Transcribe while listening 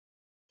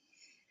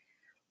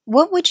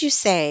What would you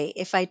say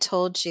if I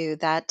told you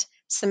that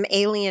some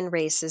alien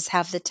races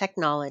have the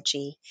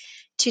technology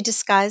to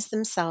disguise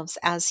themselves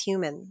as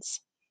humans?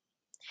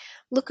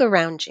 Look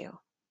around you.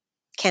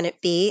 Can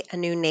it be a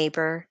new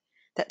neighbor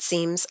that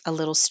seems a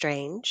little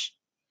strange?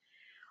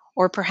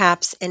 Or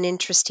perhaps an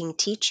interesting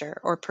teacher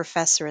or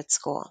professor at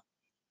school?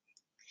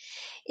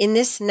 In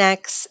this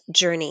next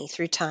journey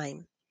through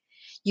time,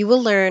 you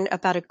will learn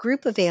about a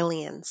group of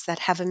aliens that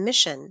have a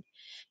mission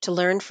to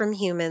learn from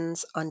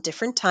humans on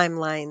different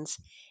timelines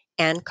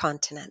and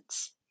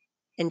continents.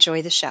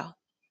 Enjoy the show.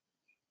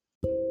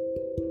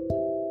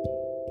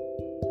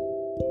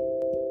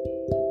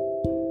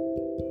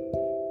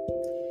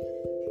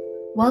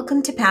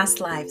 Welcome to Past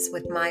Lives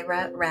with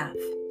Myra Raff.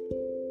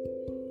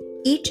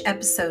 Each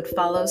episode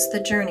follows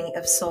the journey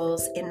of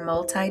souls in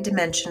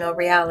multidimensional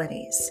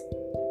realities.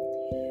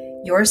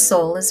 Your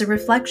soul is a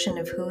reflection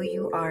of who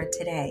you are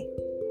today.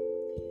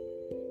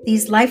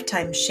 These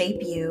lifetimes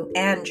shape you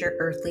and your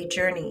earthly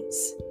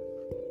journeys.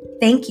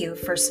 Thank you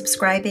for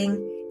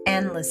subscribing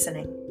and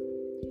listening.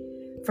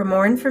 For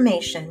more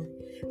information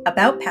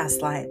about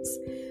past lives,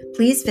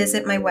 please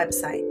visit my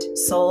website,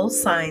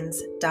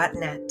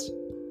 soulsigns.net.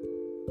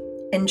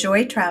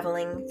 Enjoy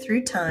traveling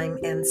through time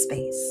and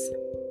space.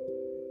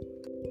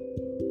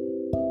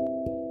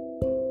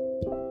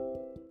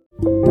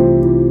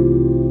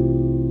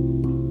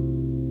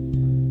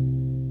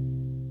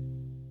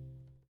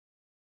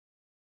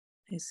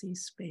 I see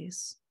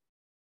space.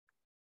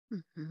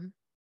 Mm-hmm.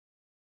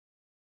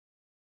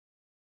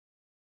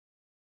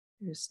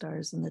 There's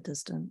stars in the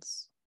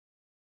distance.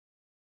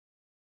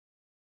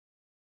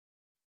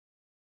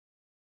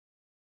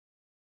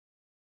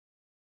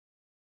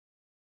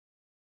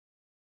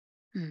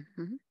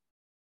 Mm-hmm.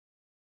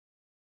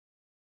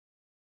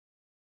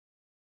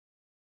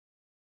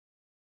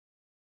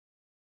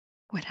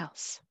 What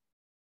else?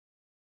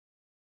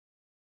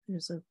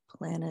 There's a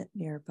planet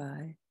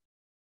nearby.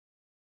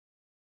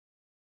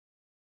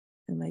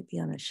 It might be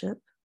on a ship.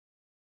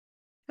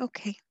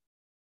 Okay.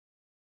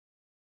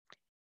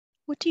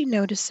 What do you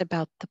notice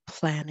about the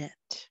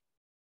planet?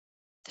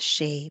 The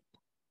shape,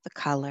 the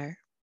color?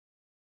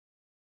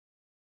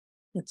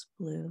 It's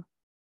blue,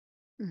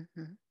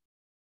 Mm-hmm.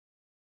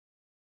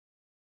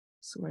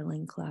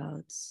 swirling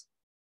clouds.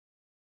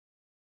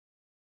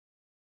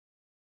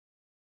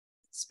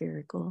 It's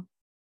spherical.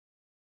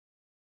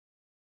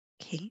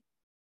 Okay.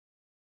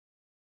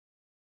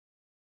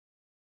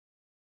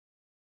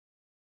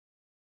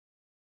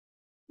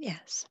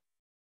 Yes.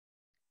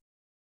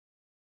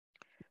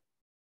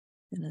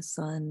 And a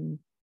sun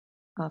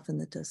off in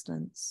the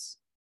distance,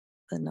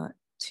 but not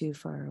too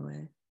far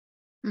away.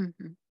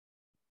 Mm-hmm.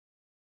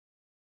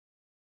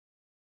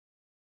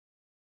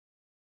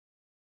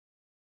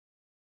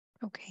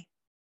 Okay.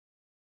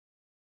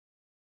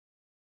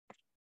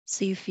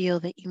 So you feel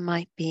that you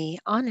might be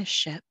on a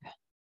ship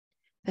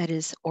that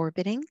is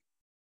orbiting.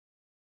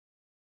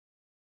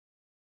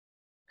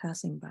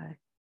 Passing by.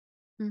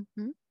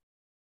 Mm-hmm.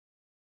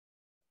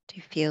 Do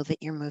you feel that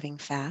you're moving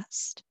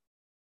fast?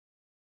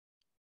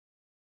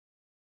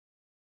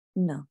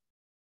 No.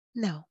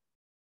 No.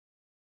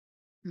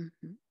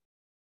 Mm-hmm.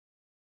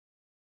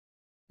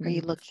 Are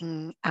you Mm,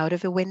 looking out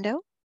of a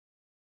window?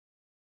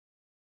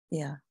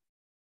 Yeah.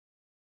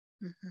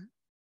 Mm-hmm.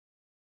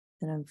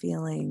 And I'm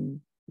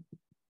feeling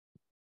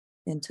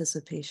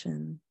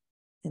anticipation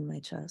in my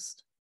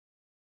chest.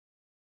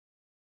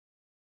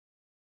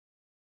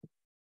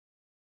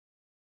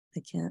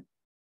 I can't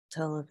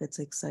tell if it's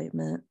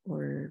excitement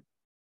or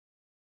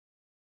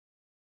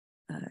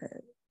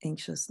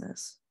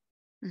anxiousness.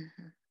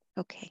 Mm-hmm.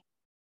 Okay.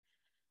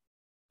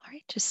 All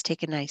right. Just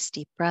take a nice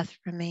deep breath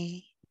from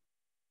me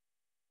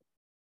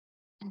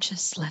and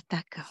just let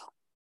that go.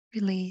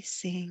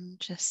 Releasing,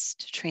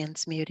 just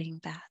transmuting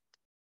that.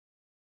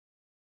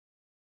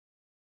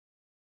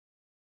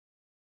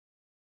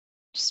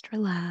 Just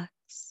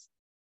relax.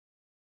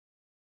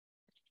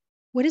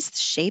 What is the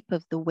shape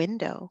of the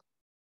window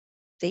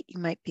that you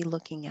might be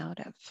looking out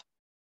of?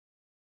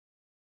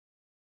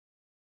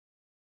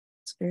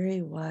 It's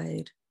very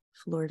wide,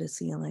 floor to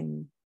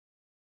ceiling,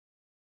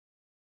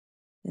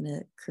 and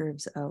it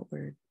curves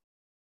outward.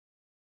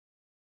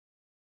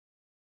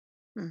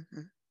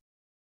 Mm-hmm.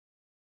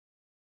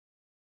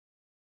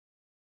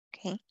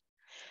 Okay.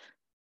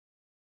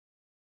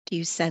 Do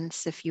you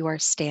sense if you are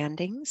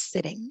standing,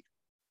 sitting?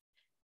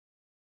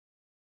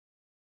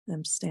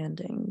 I'm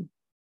standing.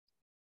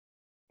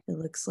 It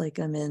looks like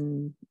I'm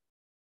in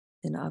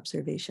an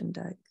observation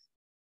deck.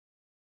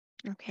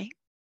 Okay.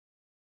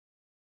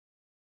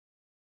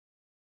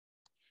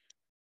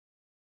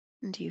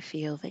 And do you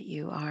feel that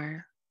you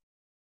are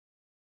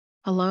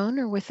alone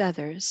or with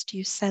others? Do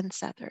you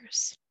sense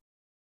others?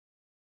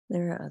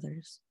 There are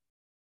others.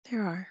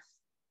 There are.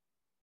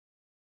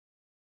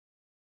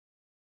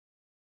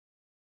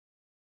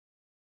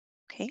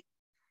 Okay.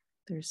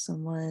 There's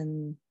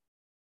someone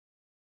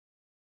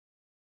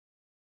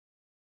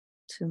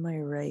to my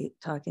right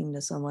talking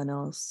to someone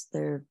else.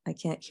 I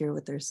can't hear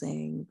what they're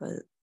saying, but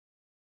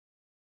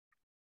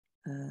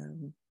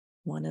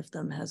one of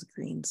them has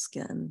green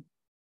skin.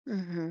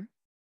 Hmm.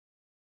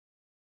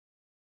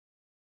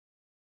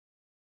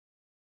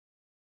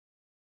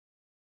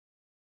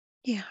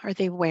 Yeah. Are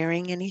they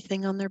wearing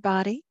anything on their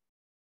body?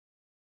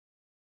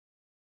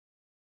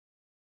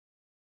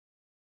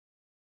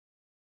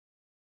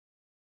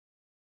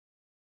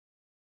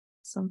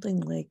 Something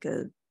like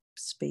a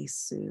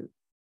spacesuit,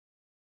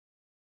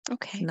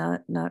 Okay.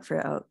 not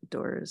for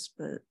outdoors,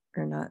 but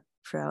or not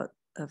for out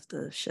of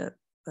the ship,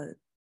 but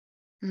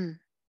Mm.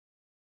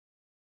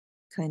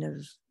 kind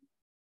of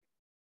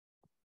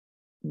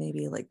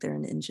maybe like they're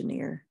an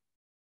engineer.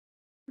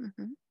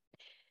 Hmm.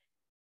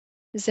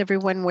 Is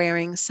everyone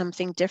wearing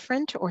something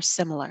different or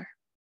similar?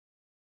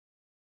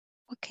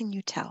 What can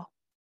you tell?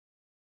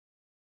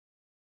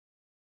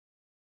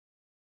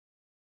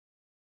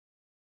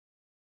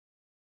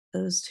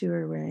 Those two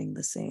are wearing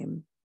the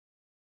same.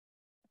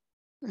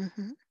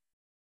 Hmm.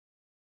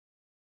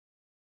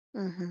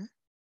 Hmm.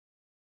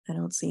 I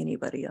don't see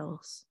anybody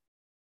else.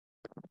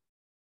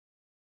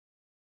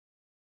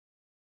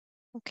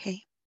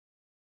 Okay.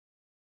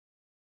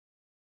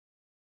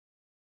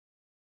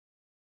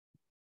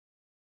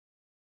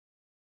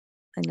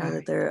 I All know that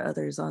right. there are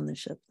others on the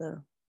ship,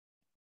 though.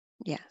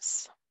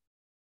 Yes.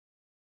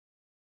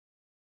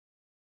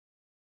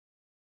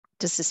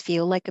 Does this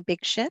feel like a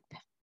big ship?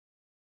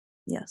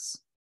 Yes.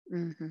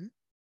 Hmm.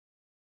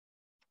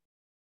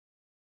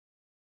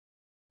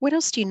 What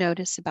else do you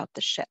notice about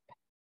the ship?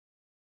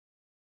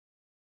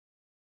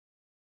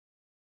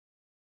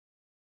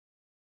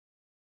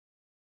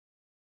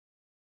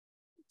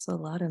 It's a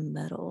lot of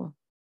metal,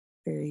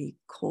 very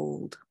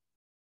cold.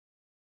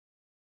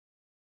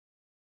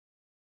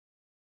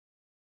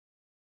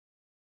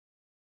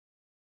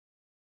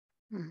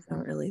 I don't Hmm.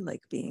 really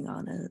like being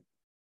on it.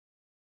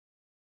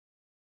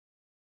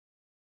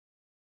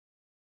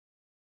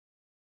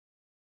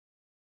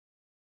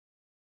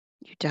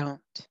 You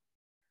don't.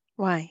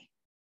 Why?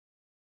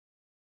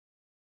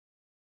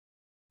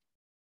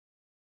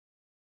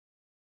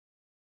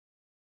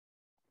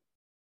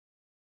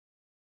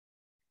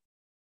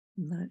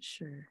 I'm not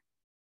sure.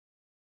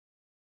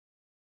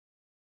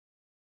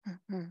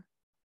 Hmm.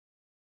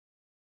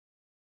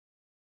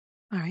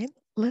 All right.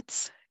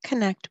 Let's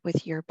connect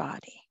with your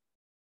body.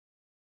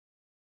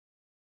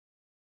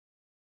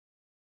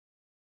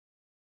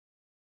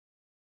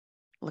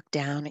 Look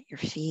down at your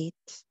feet.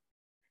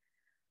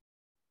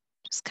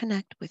 Just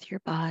connect with your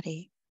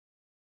body,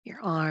 your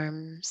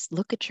arms.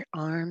 Look at your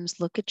arms.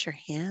 Look at your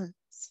hands.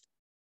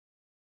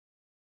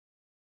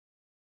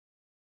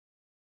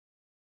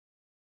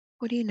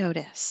 What do you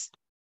notice?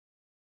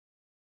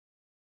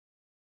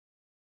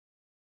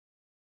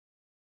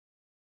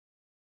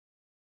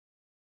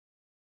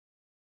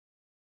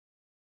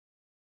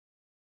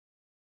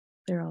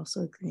 They're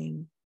also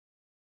green.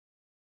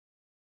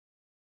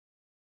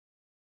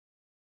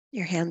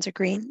 Your hands are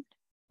green.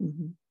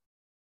 Hmm.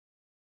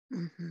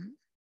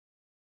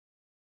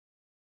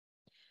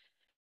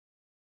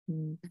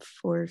 Hmm.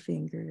 Four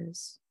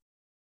fingers,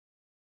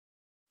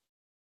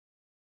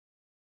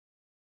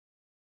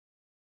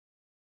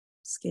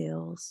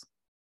 scales.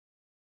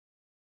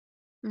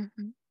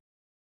 Hmm.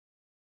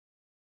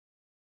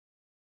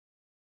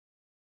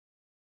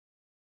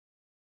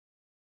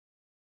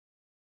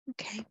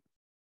 Okay.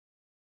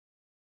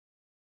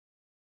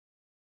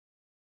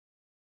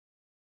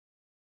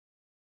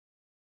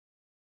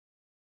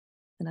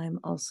 And I'm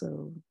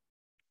also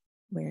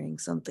wearing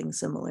something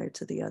similar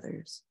to the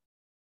others.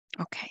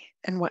 Okay.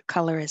 And what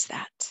color is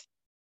that?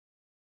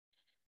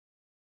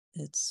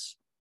 It's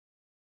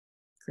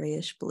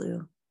grayish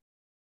blue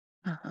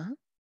Uh-huh.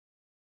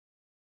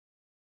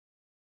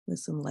 with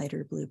some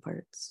lighter blue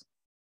parts.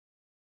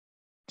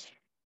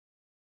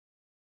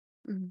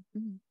 Hmm.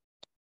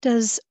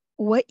 Does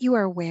what you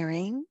are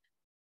wearing,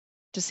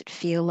 does it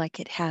feel like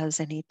it has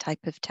any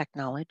type of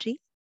technology?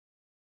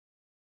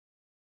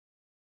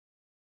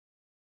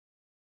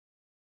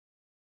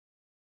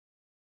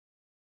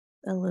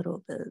 A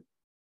little bit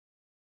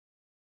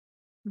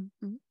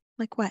Hmm.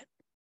 Like what?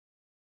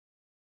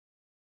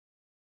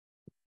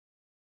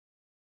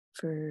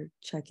 for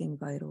checking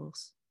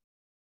vitals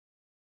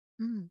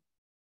Mm.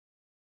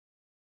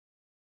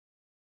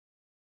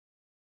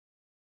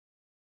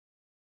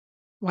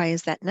 Why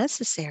is that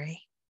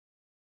necessary?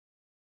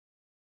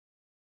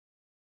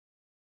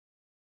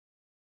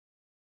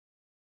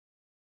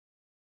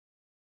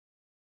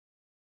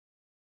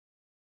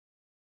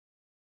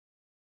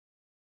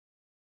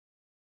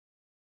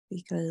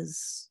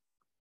 because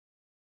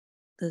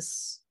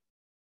this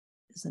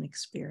is an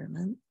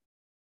experiment.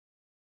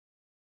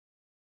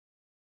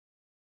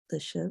 The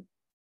ship,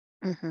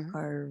 Hmm.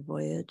 our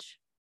voyage,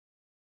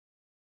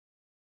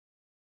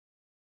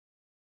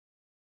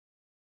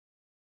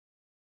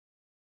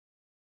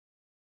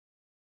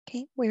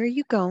 Okay. Where are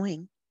you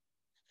going?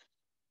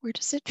 Where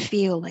does it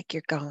feel like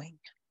you're going?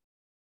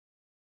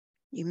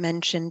 You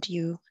mentioned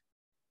you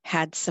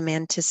had some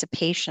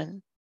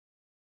anticipation.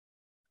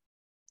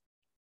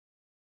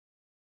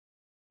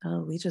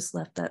 we just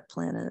left that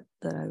planet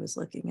that I was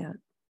looking at.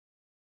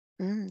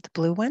 The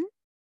blue one?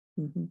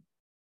 Hmm.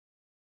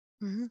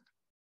 Hmm.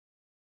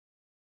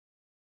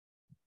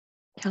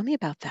 Tell me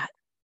about that.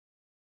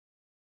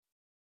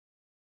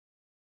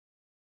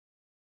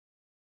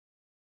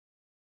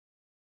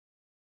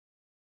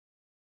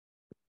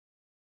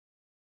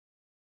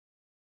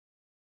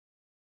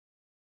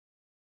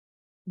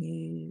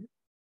 You,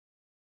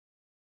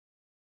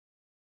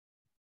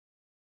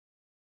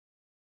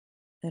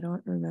 I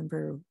don't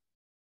remember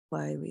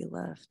why we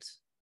left,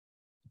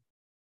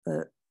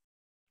 but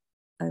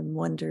I'm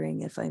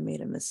wondering if I made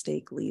a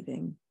mistake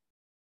leaving.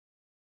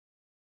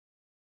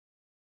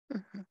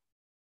 Mhm.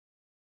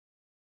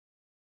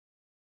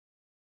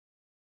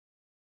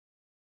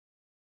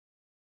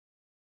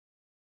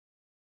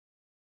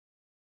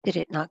 Did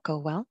it not go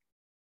well?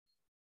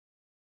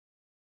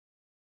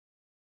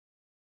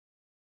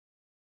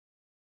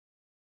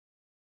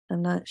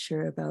 I'm not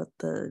sure about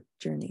the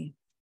journey,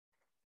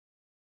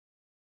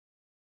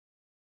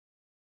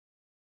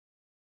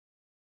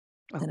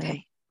 and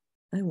Okay.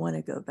 I want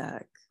to go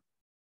back.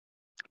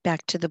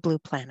 Back to the blue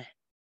planet.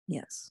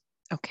 Yes,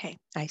 Okay,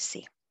 I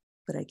see.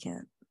 but I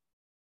can't.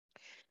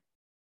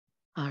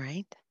 All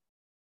right.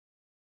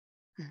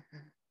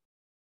 Mhm.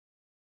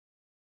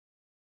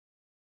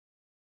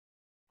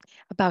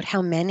 About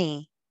how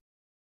many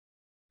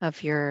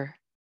of your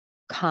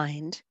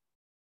kind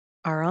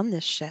are on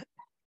this ship?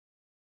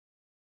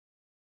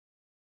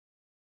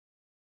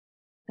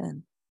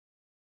 And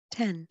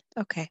 10.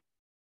 Okay.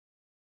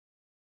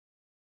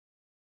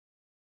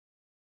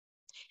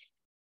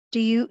 Do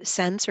you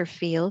sense or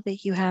feel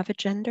that you have a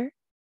gender?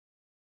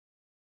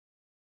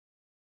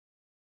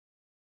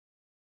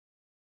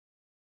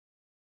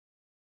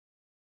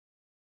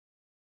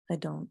 I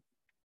don't.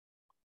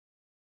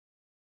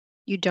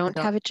 You don't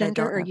have a I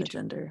gender don't or have you a do?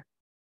 gender.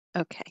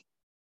 Okay.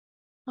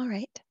 All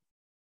right.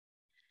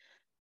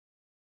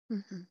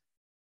 Mhm.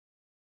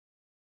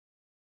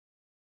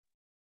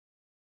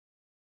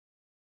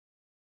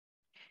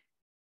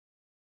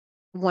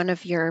 One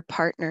of your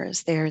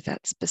partners there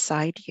that's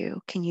beside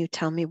you, can you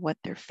tell me what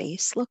their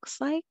face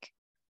looks like?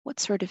 What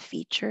sort of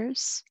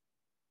features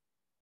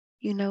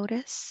you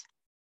notice?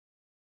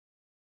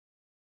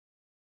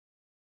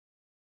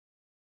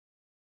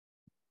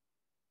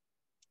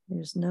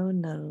 There's no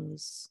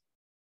nose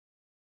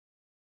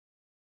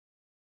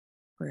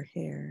or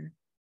hair.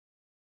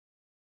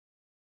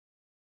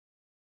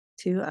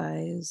 2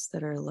 eyes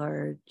that are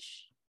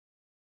large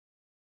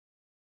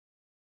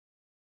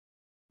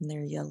and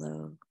they're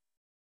yellow.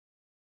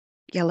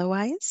 Yellow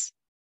eyes?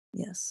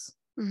 Yes,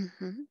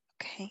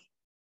 Okay.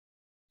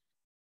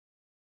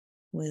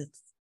 with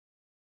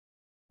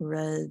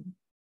red,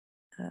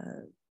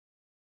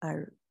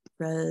 eye,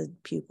 red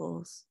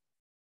pupils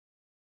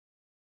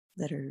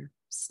that are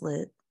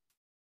slit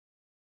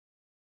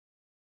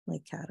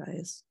like cat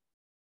eyes.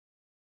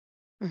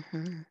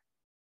 hmm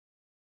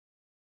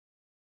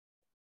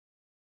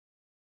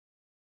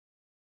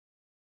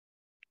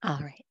All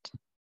right.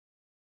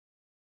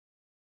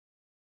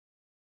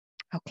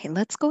 Okay,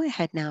 let's go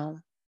ahead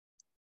now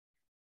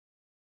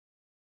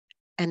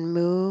and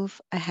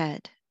move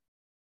ahead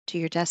to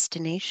your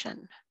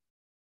destination.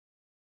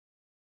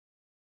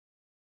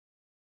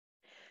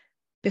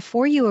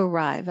 Before you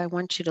arrive, I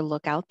want you to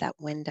look out that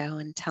window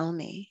and tell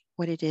me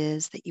what it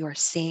is that you are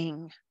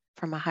seeing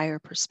from a higher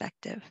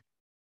perspective.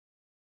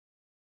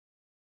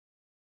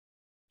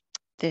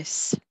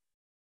 This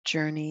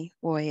journey,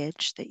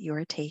 voyage that you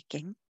are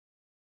taking,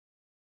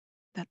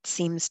 that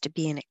seems to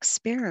be an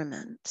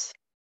experiment.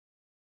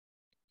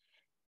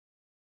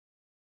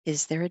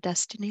 Is there a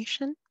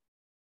destination?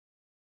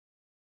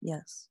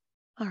 Yes,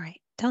 All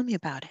right, tell me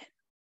about it.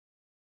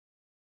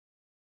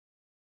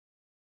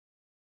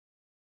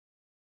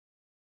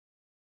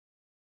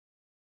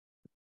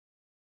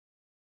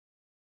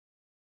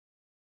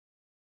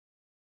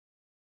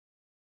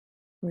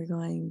 we're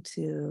going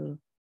to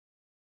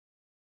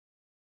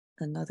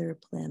another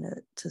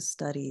planet to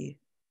study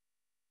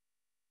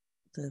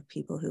the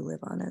people who live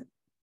on it.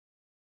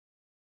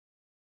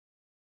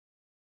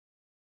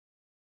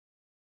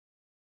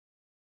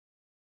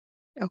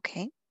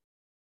 Okay.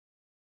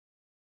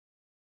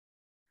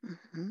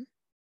 Mhm.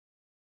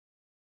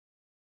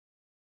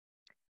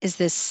 Is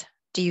this,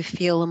 do you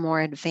feel a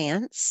more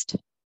advanced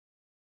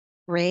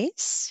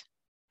race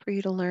for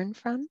you to learn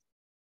from?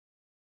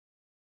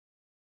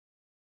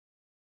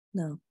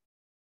 No,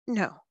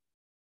 No.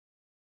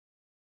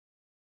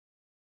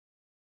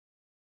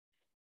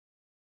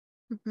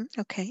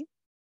 Okay,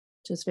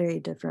 just very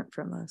different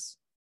from us.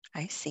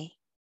 I see.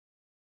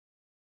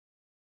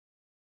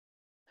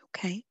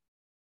 Okay.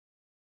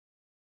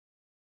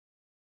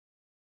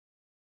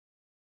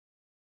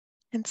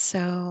 And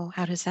so,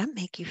 how does that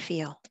make you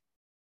feel?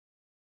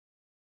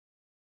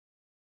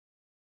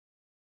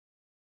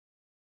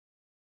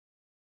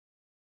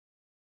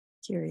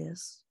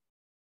 Curious.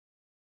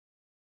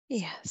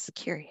 Yes,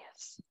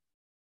 curious.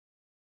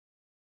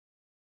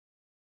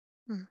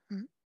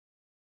 hmm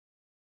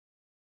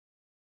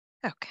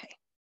Okay.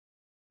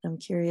 I'm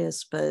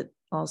curious, but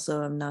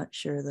also I'm not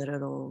sure that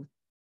it'll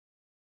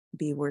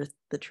be worth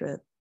the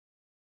trip.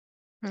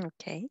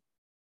 Okay.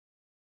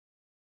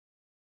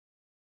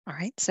 All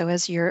right. So,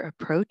 as you're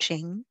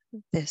approaching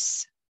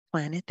this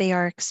planet, they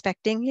are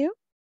expecting you?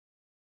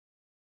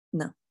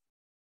 No,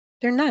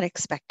 They're not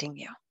expecting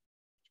you.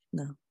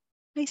 no.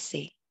 I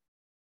see.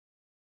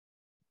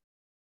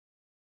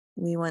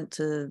 We went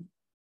to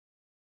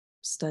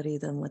study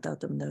them without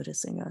them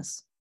noticing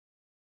us.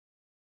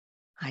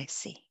 I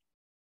see.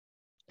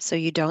 So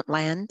you don't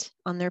land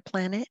on their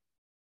planet?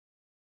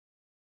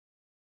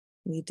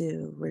 We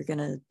do. We're going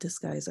to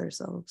disguise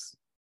ourselves.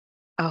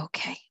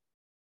 Okay.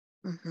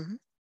 Hmm.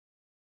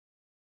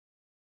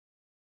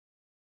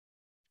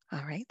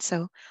 All right.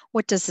 So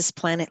what does this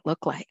planet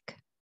look like?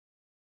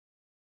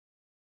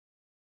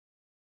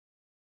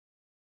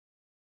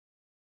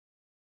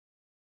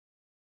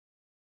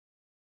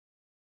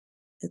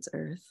 It's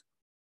Earth.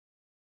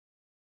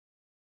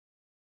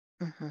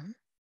 Hmm.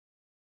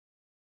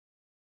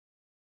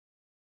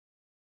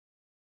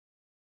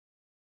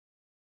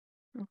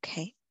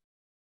 Okay.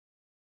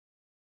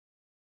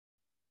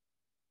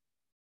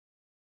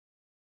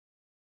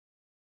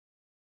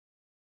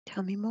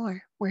 Tell me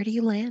more. Where do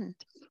you land?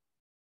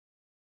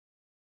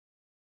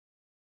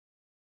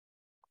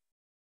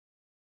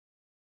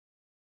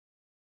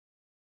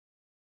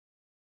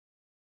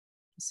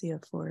 See a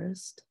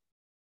forest,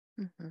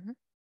 Hmm.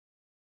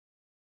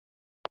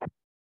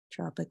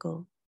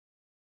 tropical.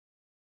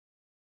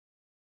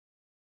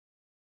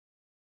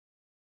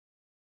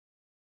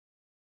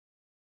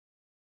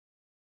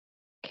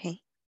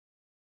 Okay.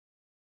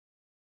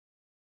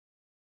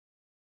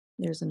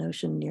 There's an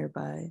ocean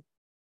nearby.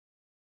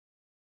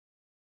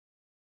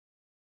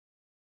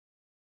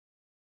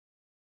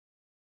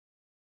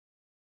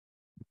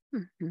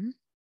 Hmm.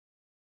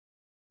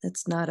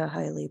 It's not a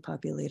highly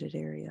populated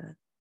area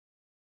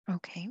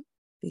Okay.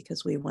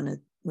 because we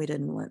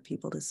didn't want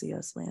people to see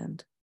us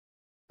land.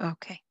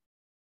 Okay.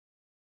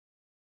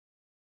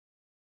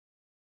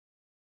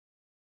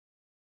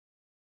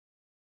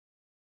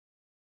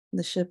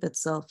 The ship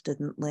itself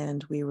didn't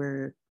land. We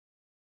were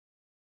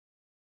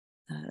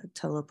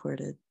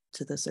teleported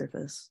to the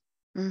surface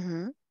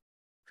Hmm.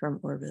 from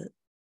orbit.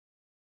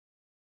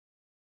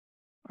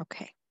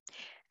 Okay.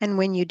 And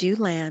when you do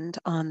land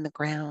on the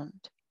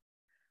ground,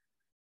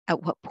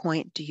 at what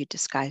point do you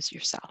disguise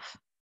yourself?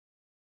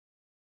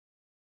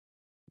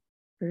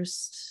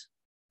 First,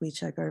 we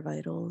check our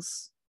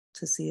vitals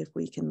to see if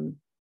we can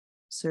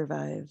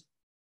survive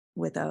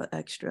without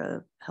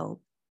extra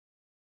help.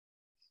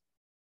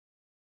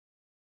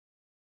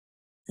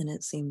 And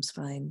it seems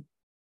fine.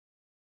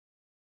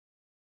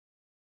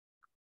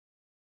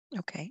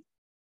 Okay.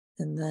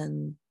 And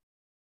then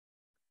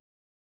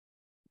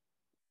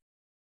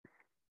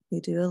we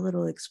do a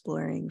little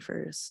exploring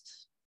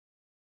first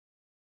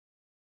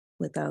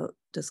without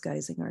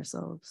disguising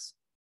ourselves,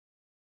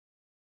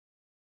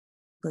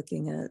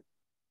 looking at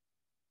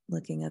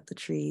the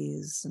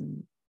trees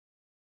and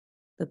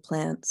the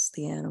plants,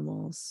 the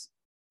animals.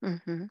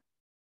 Hmm.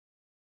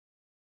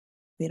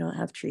 We don't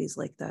have trees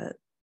like that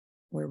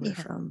where we're Yeah.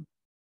 from.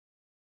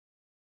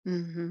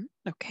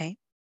 Okay.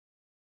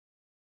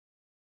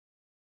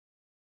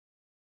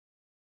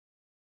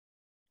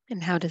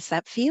 And how does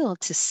that feel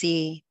to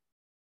see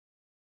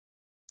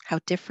how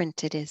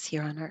different it is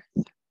here on Earth?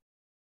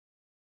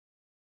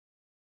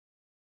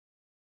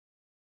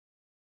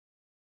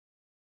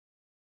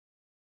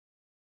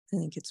 I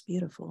think it's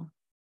beautiful.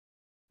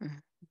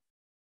 Mm.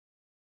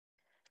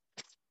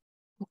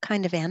 What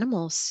kind of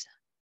animals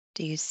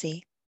do you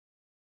see?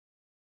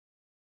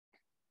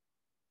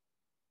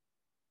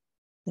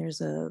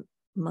 There's a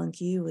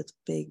monkey with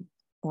big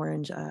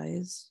orange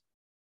eyes,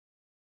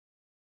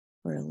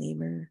 or a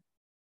lemur,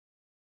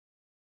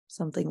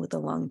 something with a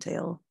long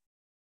tail.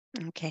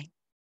 Okay.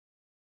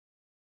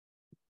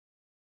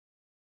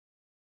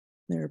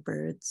 There are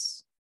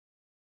birds.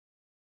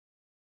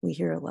 We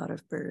hear a lot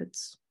of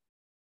birds.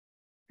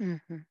 Hmm.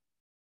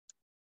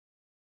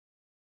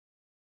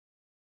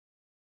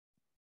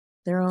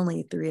 There are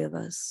only 3 of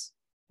us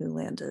who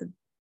landed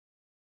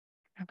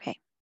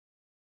Okay.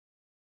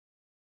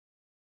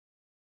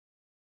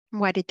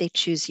 Why did they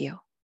choose you?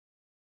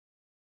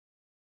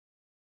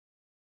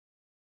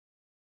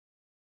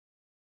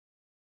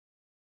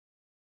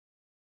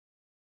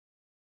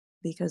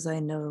 because I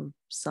know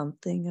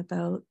something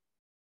about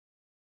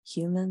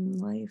human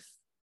life.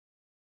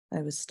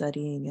 I was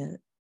studying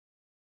it.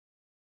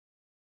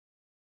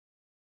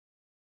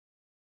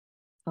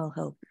 I'll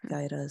help Mhm.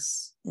 guide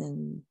us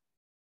in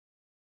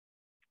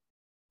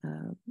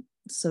uh,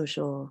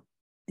 social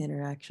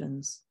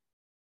interactions.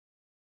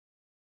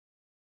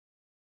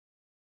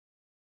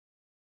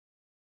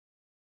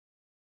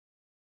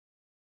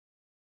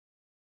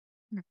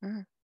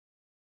 Mhm.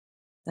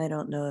 I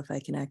don't know if I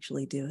can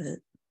actually do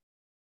it,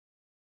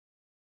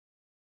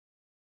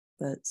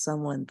 but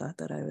someone thought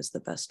that I was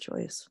the best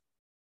choice.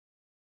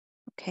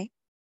 Okay.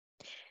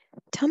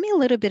 Tell me a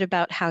little bit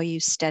about how you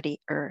study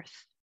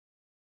Earth.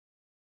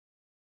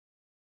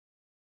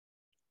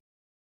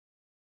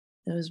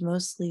 It was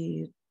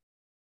mostly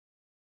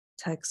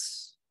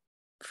texts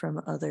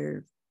from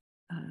other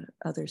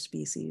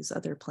species,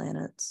 other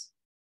planets.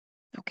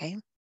 Okay.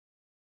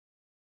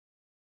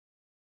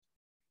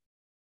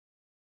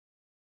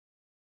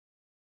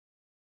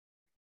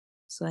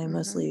 So I Mm-hmm.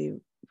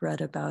 mostly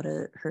read about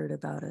it, heard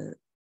about it.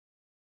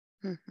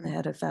 I Mm-hmm.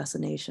 had a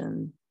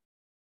fascination,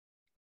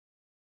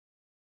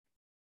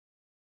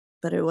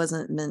 but it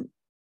wasn't meant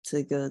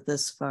to go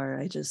this far.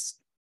 I just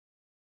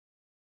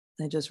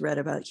read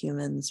about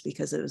humans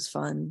because it was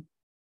fun,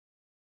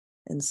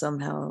 and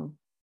somehow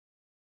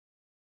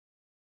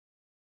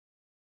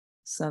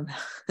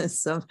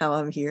somehow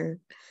I'm here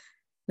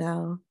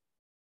now.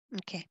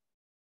 Okay.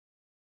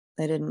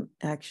 I didn't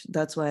actually,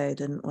 that's why I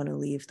didn't want to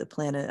leave the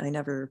planet. I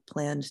never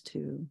planned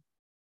to.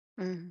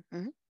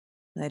 Mm-hmm.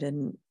 I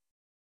didn't,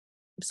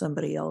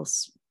 somebody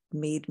else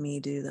made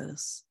me do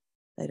this.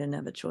 I didn't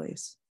have a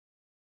choice.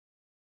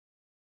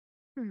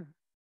 Hmm.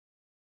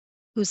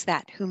 Who's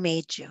that? Who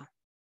made you?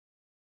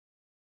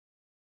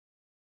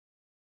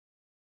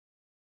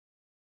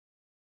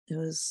 It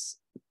was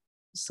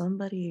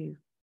somebody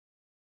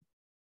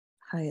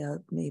high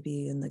up,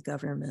 maybe in the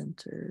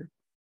government, or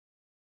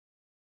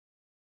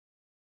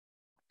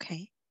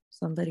Okay.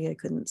 somebody I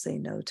couldn't say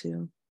no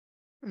to.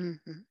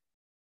 Mm-hmm.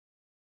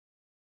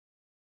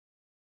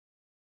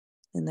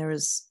 And there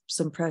was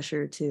some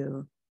pressure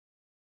too.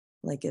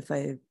 Like if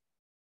I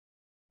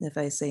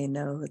say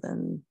no,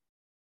 then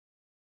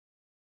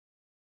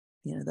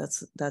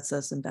that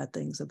says some bad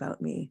things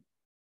about me.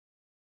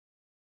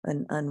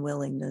 An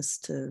unwillingness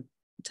to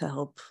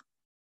help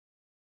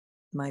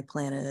my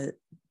planet,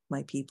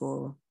 my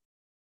people,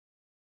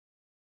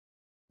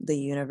 the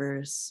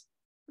universe.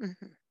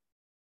 Mm-hmm.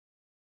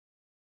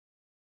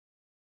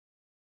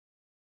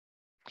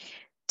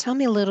 Tell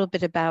me a little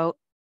bit about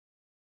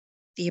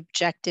the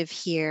objective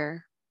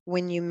here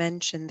when you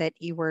mentioned that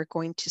you were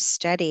going to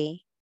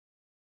study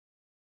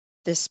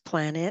this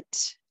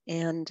planet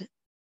and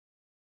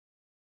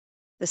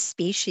the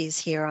species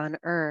here on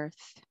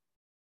Earth.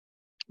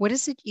 What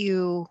is it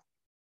you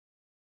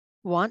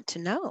want to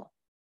know?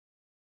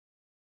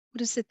 What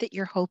is it that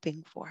you're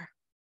hoping for?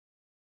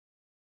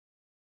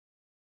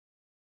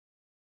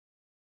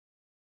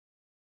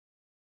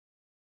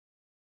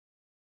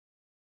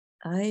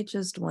 I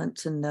just want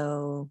to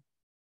know.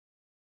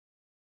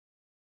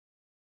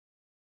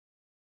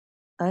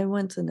 I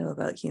want to know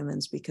about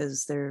humans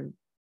because they're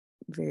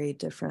very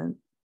different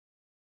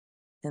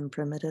and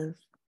primitive.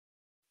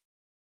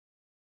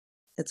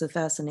 It's a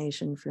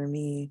fascination for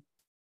me.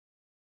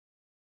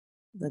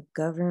 The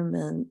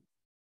government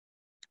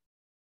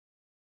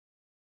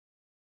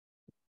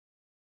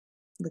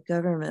the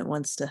government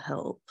wants to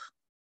help,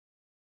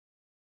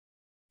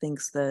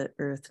 thinks that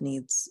Earth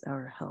needs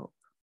our help.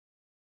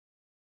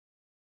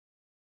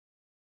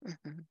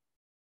 Mm-hmm.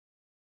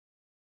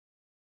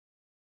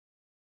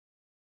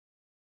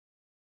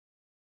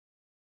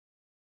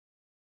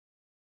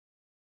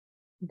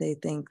 They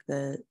think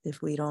that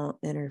if we don't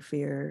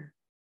interfere,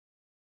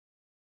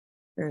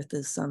 Earth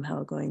is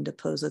somehow going to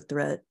pose a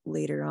threat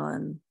later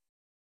on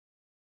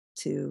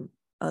to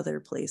other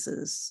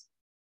places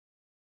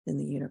in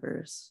the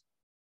universe.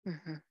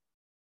 Mm-hmm.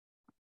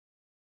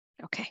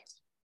 Okay.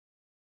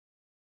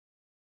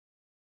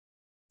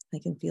 I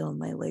can feel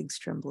my legs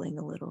trembling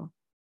a little.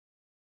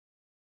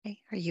 Okay.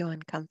 Are you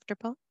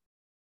uncomfortable?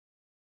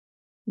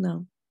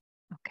 No,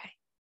 Okay.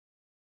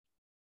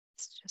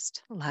 It's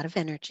just a lot of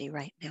energy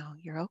right now.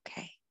 You're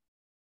okay.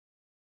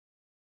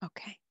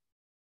 Okay.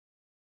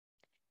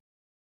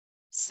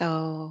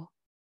 So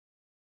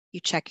you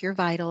check your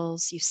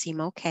vitals. You seem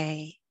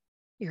okay.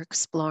 You're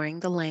exploring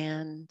the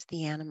land,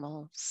 the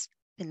animals,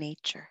 the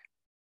nature.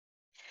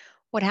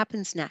 What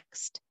happens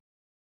next?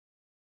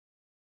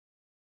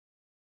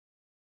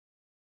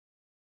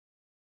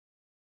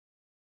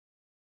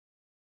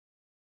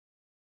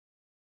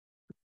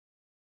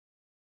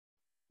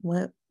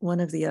 one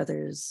of the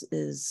others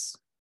is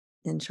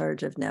in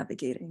charge of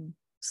navigating.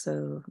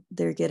 So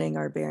they're getting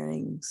our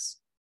bearings.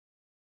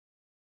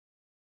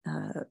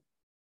 Uh,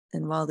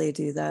 and while they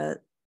do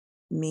that,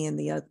 me and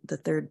the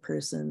third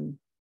person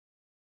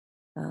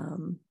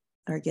um,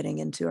 are getting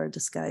into our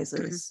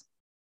disguises.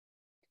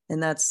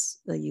 And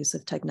that's a use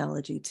of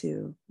technology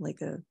too,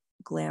 like a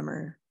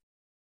glamour,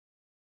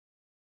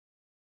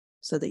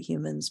 so that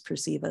humans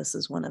perceive us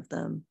as one of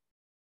them.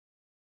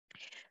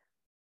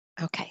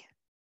 Okay.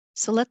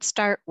 So let's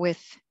start with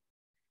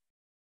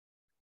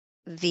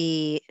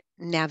the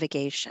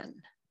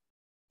navigation.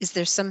 Is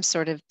there some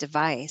sort of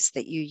device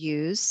that you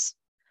use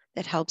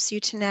that helps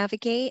you to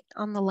navigate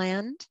on the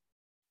land?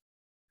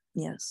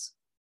 Yes.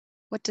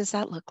 What does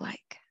that look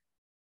like?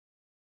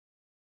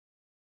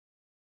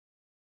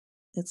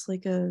 It's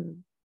like a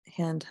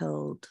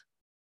handheld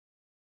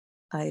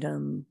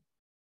item,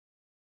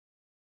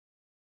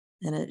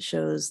 and it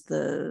shows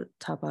the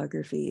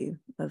topography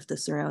of the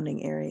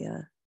surrounding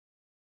area,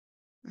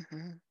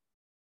 Mm-hmm.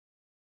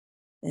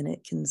 and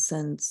it can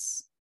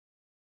sense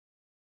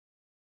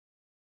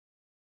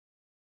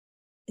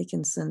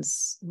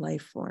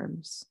life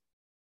forms.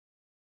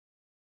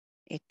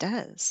 It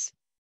does.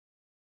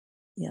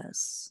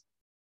 Yes,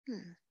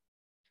 Hmm.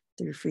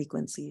 through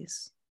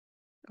frequencies.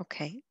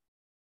 Okay.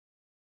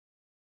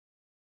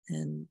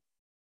 And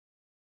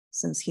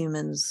since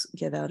humans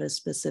give out a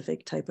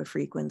specific type of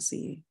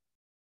frequency,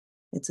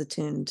 it's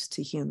attuned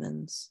to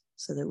humans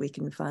so that we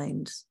can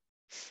find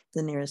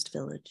the nearest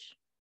village.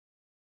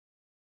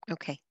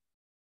 Okay.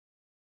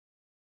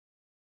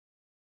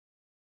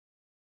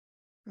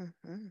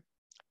 Mm-hmm.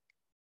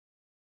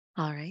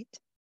 All right.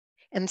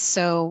 And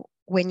so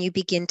when you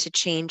begin to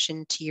change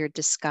into your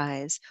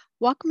disguise,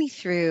 walk me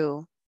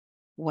through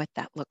what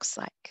that looks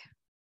like.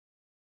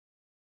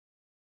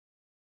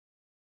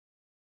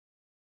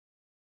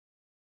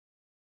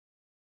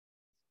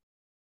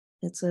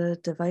 It's a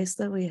device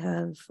that we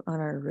have on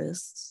our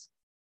wrists,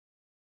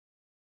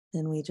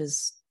 and we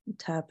just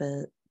tap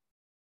it.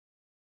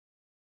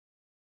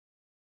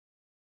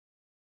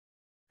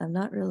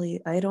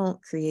 I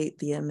don't create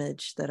the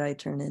image that I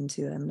turn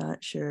into. I'm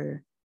not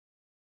sure.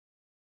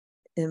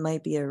 It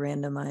might be a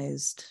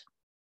randomized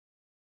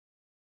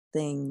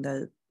thing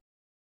that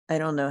I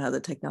don't know how the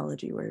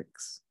technology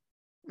works,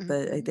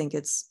 but I Mm-hmm. think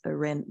it's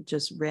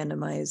just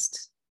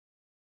randomized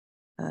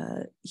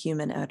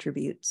human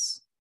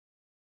attributes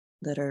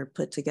that are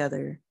put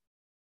together.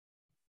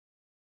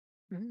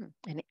 Mm.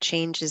 And it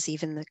changes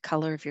even the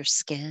color of your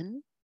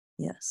skin,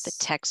 the Yes.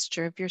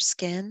 texture of your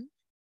skin.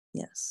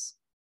 Yes.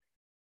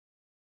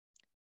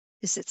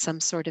 Is it some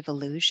sort of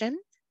illusion?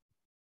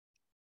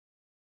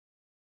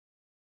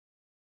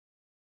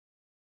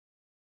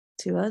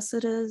 To us,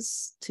 it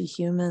is. To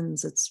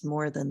humans, it's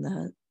more than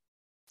that.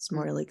 It's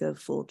more like a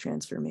full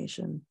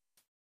transformation.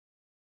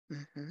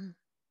 Mm-hmm.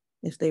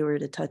 If they were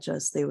to touch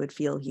us, they would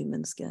feel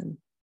human skin.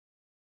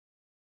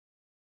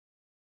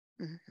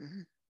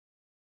 Mm-hmm.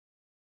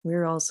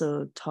 We're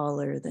also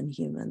taller than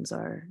humans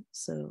are,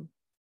 so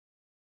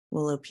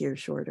we'll appear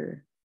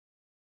shorter.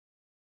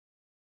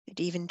 It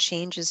even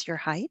changes your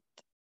height.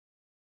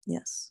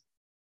 Yes.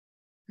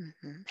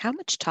 Mm-hmm. How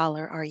much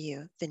taller are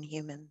you than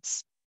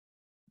humans?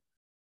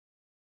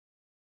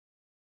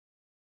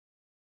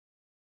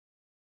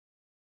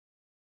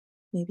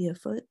 Maybe a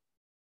foot.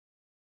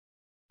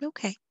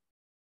 Okay.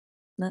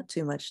 Not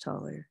too much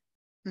taller,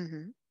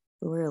 Mm-hmm.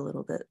 but we're a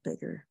little bit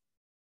bigger.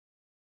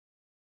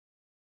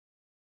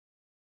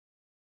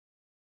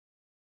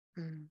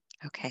 Mm.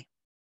 Okay.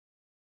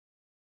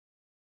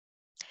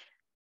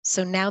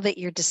 So now that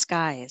you're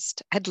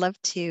disguised, I'd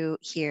love to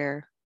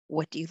hear,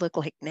 what do you look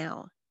like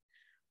now?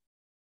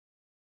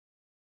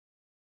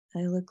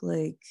 I look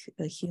like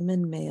a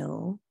human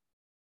male,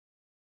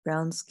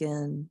 brown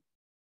skin,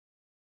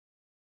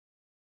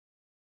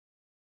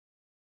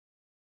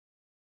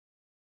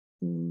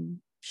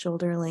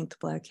 shoulder length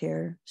black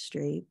hair,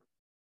 straight.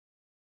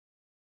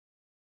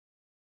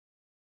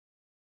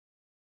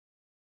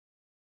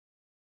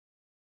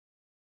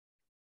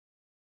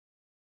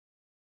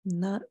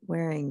 Not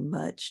wearing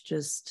much,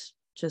 just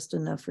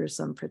enough for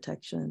some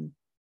protection.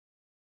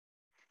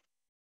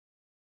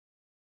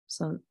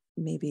 Some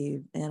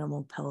maybe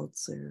animal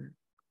pelts or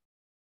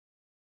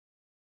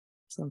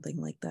something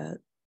like that.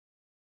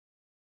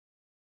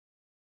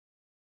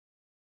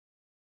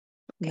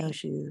 No Okay.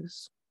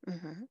 shoes.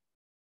 Mm-hmm.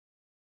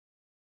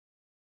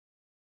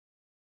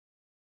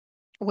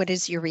 What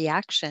is your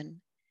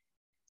reaction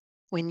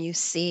when you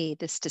see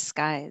this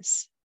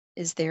disguise?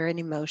 Is there an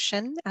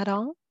emotion at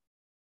all?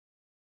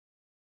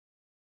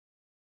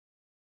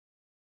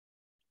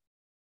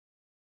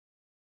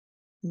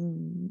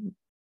 Mm.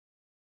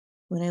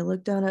 When I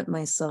look down at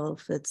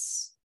myself,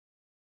 it's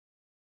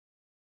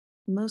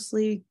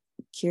mostly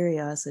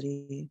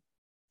curiosity.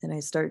 And I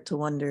start to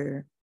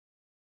wonder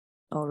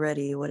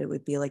already what it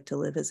would be like to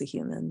live as a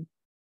human,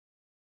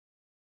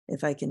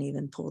 if I can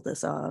even pull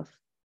this off.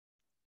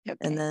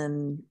 And Okay.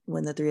 then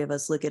when the three of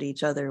us look at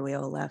each other, we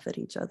all laugh at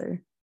each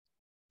other.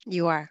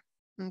 You are.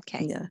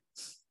 Okay. Yeah.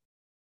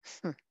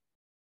 Hmm.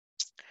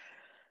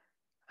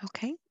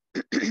 Okay.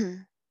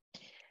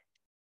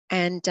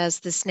 And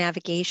does this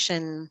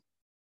navigation,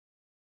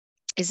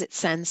 is it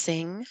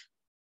sensing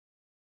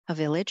a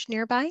village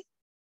nearby?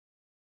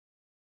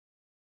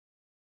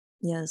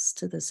 Yes,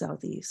 to the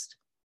southeast.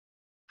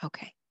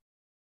 Okay.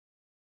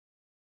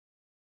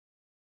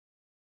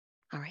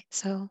 All right.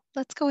 So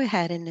let's go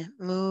ahead and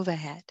move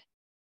ahead.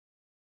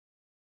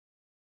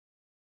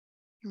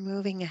 You're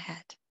moving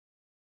ahead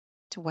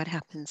to what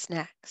happens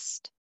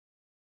next.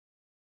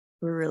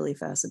 We're really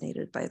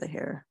fascinated by the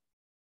hair.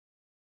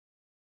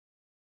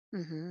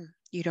 Mm-hmm.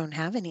 You don't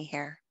have any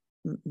hair.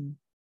 Mm-mm.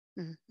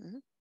 Mm-hmm.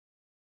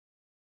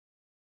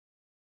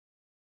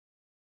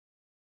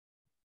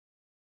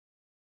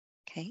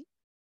 Okay.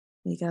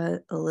 We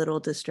got a little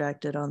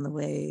distracted on the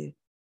way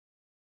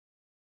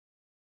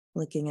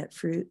looking at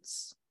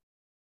fruits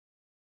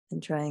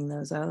and trying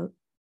those out.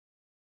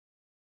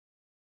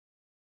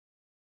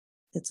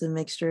 It's a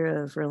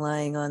mixture of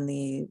relying on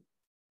the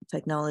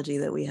technology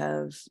that we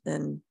have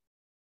and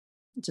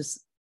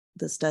just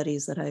the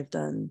studies that I've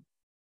done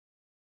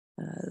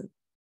uh,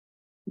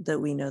 that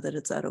we know that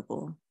it's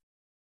edible.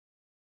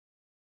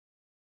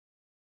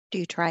 Do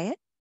you try it?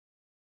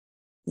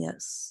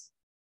 Yes,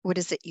 What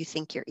is it you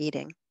think you're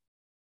eating?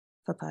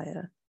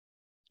 papaya.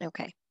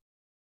 Okay.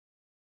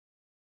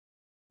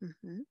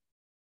 Mm-hmm.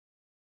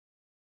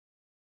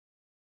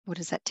 What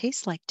does that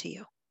taste like to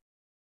you?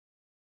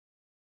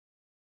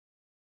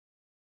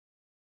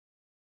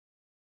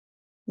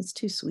 It's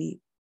too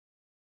sweet,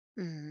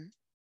 Mm.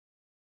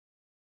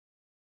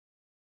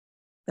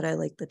 but I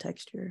like the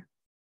texture.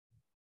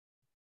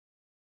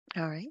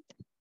 All right.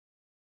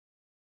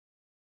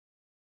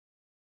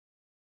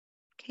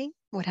 Okay.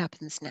 What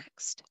happens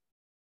next?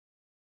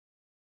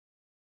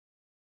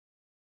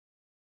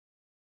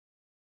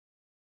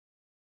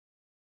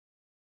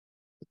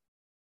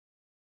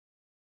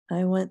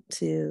 I went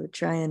to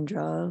try and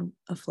draw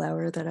a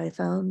flower that I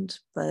found,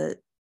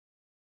 but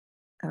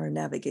our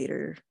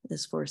navigator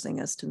is forcing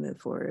us to move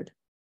forward.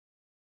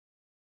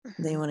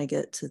 They Mhm. want to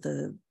get to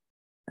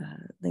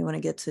they want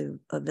to get to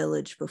a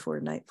village before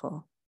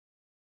nightfall.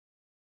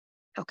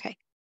 Okay.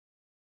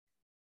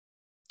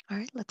 All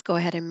right. Let's go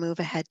ahead and move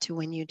ahead to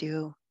when you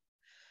do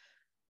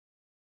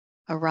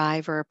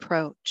arrive or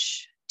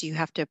approach. Do you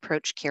have to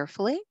approach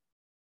carefully?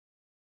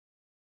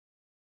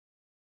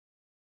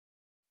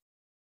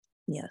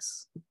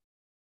 Yes,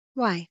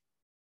 Why?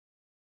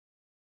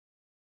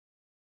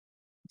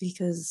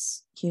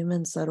 because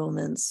human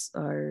settlements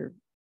are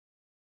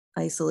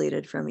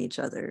isolated from each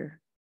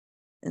other,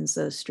 and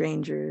so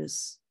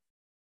strangers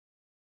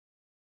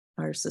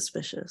are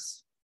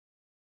suspicious.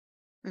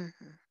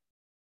 Mhm.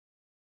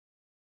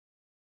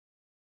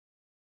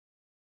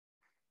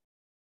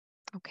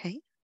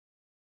 Okay.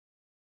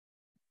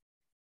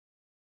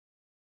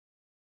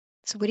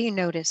 So, what do you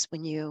notice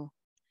when you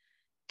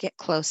get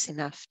close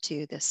enough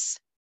to this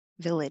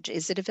village?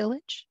 Is it a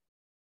village?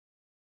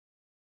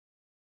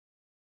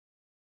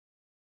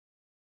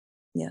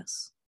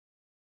 Yes,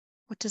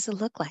 What does it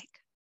look like?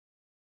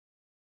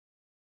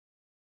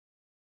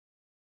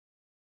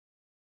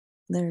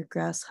 they're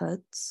grass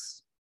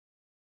huts,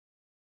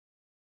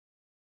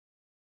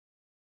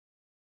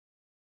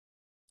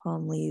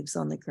 palm leaves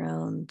on the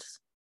ground.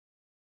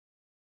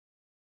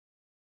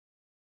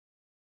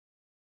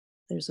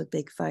 There's a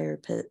big fire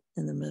pit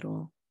in the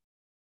middle.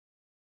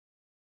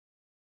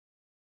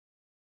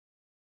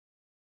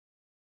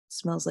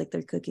 Smells like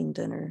they're cooking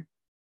dinner.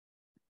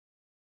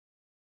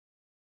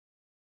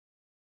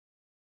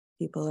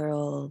 People are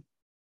all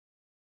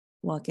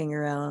walking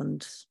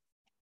around,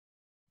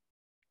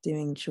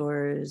 doing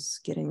chores,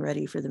 getting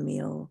ready for the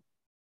meal.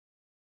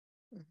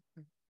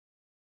 Mhm.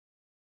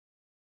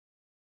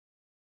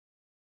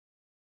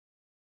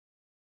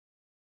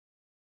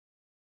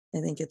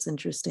 I think it's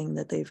interesting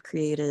that they've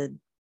created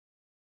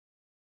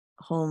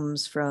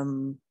homes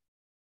from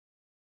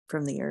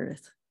the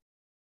earth,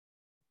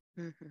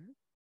 Mhm.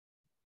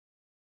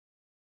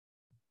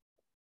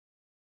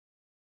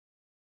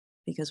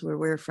 because where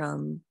we're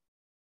from,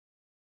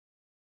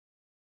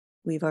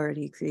 we've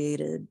already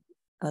created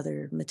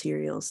other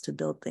materials to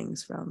build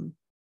things from.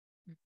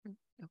 Mhm.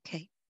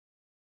 Okay.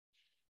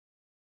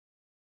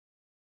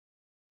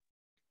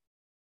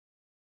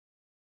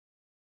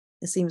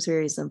 It seems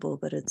very simple,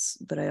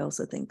 but I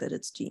also think that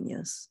it's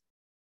genius.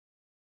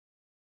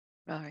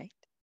 All right.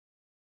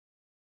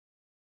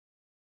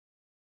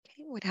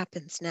 Okay. What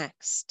happens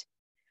next?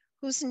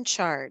 Who's in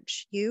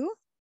charge? You?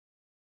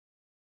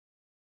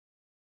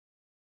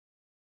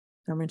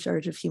 I'm in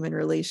charge of human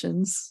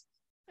relations,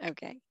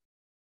 Okay.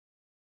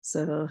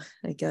 so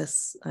I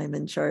guess I'm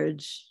in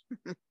charge,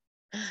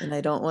 and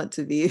I don't want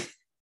to be.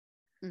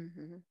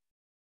 Mhm.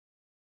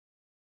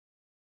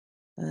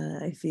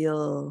 I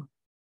feel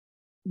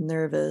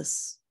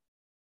nervous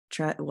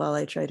while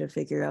I try to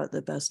figure out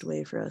the best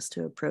way for us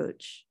to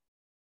approach.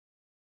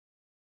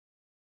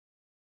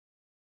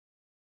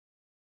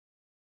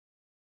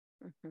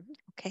 Mhm.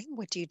 Okay.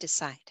 What do you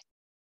decide?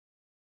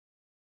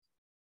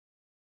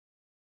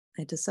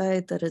 I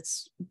decide that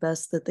it's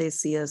best that they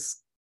see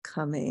us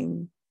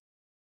coming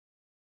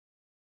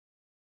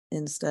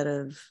instead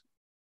of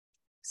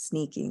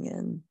sneaking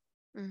in.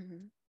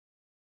 Mhm.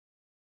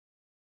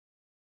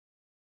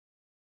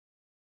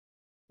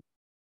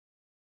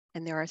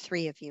 And there are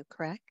three of you,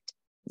 correct?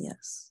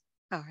 Yes.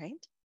 All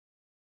right.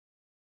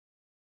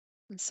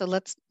 And so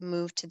let's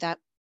move to that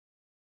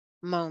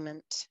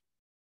moment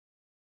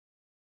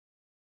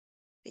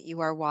that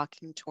you are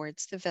walking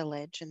towards the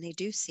village and they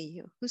do see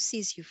you. Who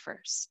sees you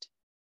first?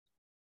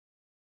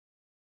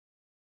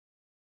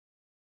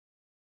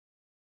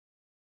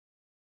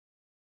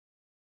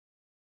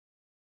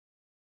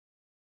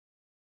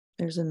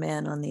 There's a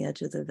man on the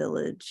edge of the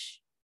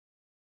village.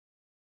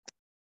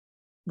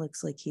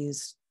 Looks like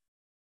he's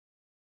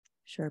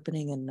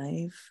sharpening a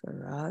knife, a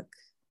rock.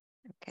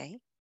 Okay.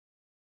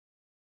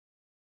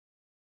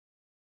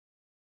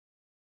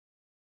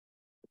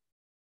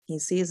 He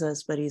sees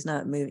us, but he's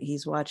not moving.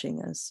 He's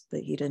watching us,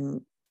 but he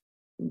didn't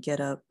get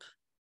up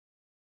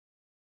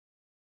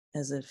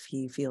as if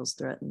he feels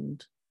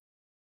threatened.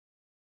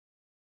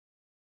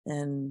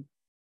 And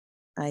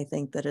I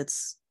think that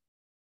it's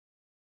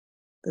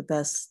the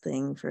best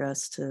thing for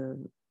us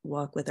to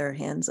walk with our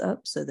hands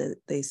up so that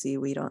they see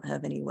we don't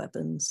have any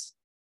weapons.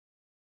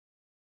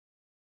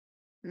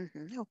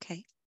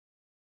 Okay.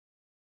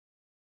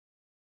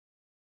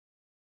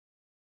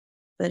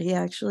 But he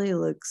actually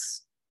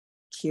looks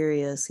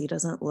curious. He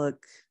doesn't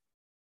look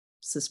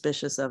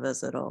suspicious of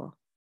us at all.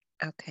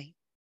 Okay.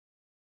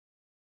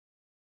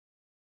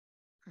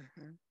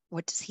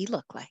 What does he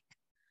look like?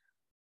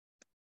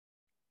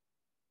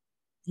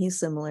 He's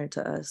similar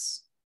to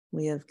us.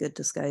 We have good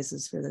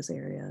disguises for this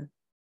area.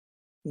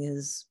 He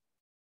has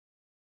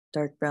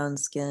dark brown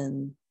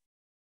skin,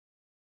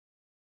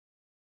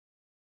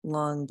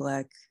 long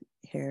black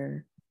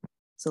hair.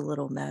 It's a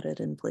little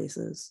matted in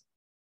places.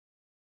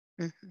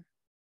 Hmm.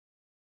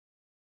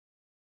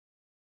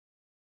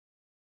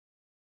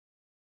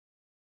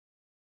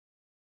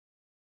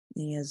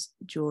 He has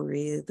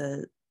jewelry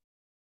that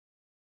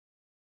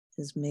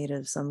is made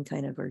of some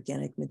kind of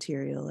organic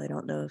material. I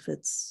don't know if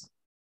it's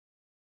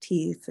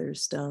teeth or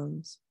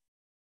stones.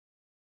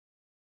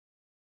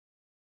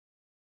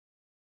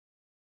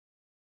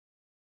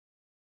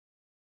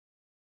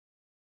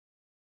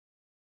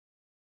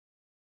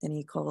 And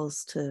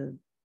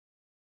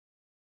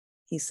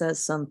he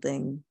says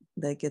something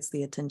that gets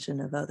the attention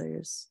of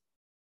others.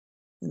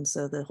 And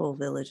so the whole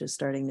village is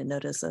starting to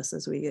notice us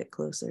as we get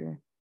closer.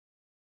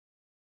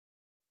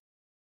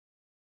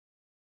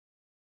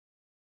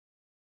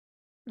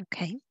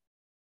 Okay.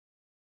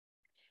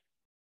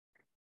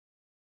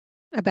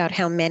 About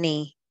how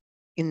many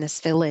in this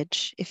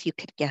village, if you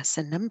could guess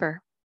a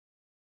number?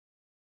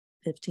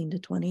 15 to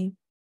 20.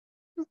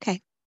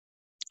 Okay.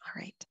 All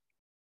right.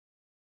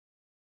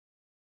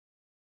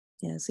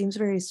 Yeah, it seems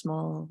very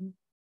small.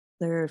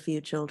 There are a few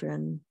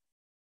children.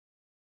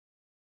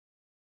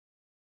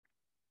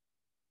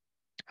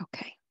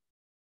 Okay.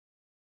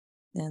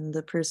 And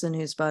the person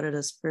who spotted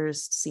us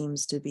first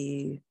seems to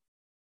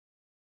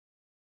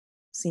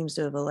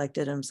have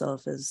elected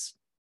himself as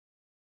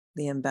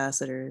the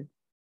ambassador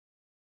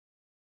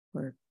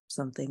or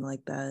something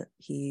like that.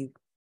 He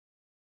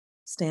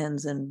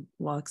stands and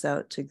walks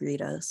out to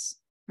greet us.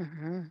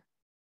 Hmm.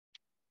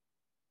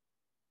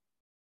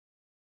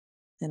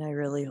 And I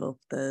really hope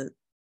that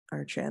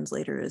our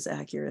translator is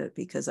accurate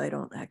because I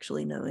don't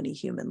actually know any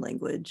human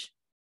language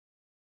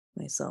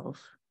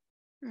myself.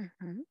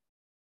 Hmm.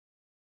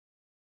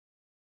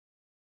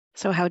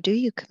 So, how do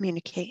you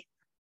communicate?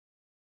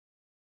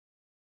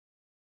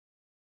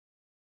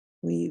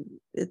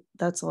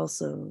 That's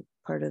also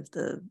part of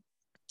the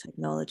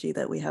technology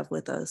that we have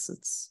with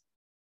us.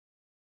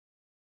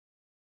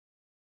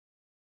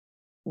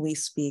 We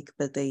speak,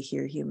 but they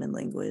hear human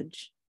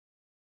language.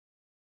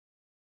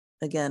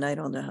 Again, I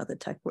don't know how the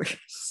tech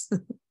works.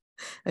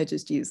 I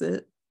just use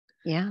it.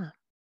 Yeah.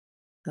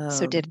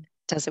 So, Um,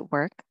 does it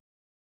work?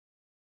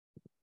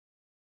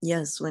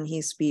 yes, when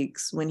he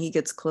speaks, when he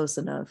gets close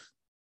enough,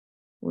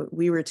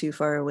 we were too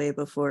far away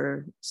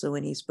before, so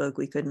when he spoke,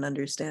 we couldn't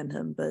understand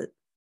him. But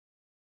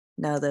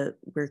now that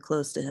we're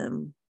close to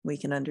him, we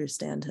can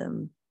understand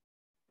him.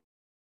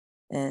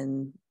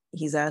 And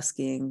he's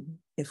asking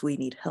if we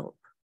need help.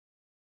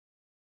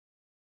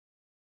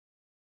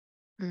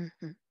 Hmm.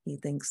 He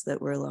thinks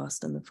that we're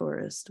lost in the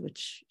forest,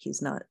 which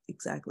he's not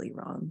exactly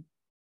wrong.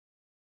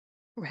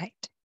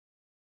 Right.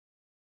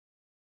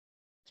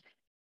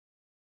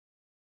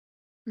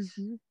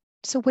 Hmm.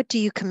 So, what do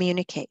you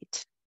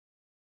communicate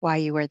while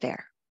you were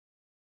there?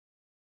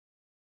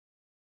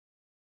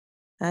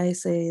 I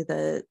say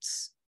that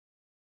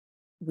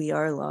we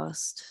are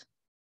lost.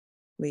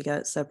 We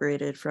got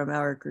separated from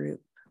our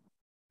group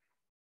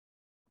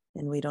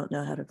and we don't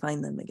know how to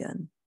find them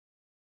again.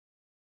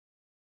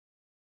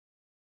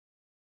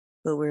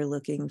 But we're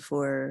looking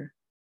for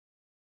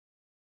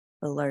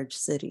a large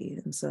city.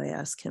 And so I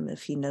ask him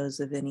if he knows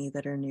of any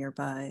that are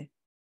nearby.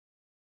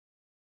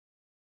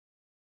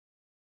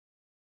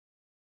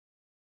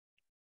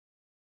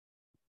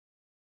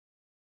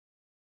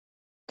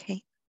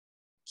 Okay.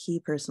 He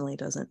personally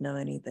doesn't know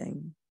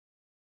anything,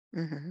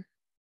 Hmm.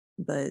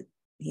 but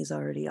he's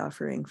already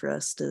offering for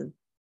us to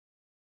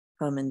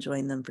come and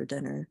join them for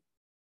dinner.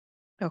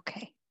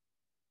 Okay.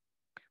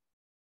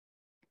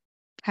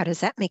 How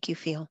does that make you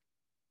feel?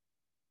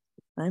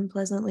 I'm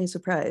pleasantly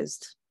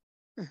surprised.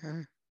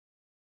 Hmm.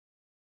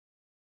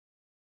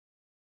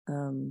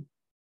 Um,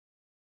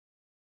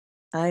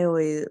 I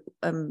always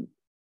I'm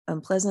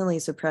pleasantly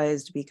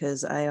surprised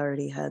because I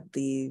already had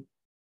the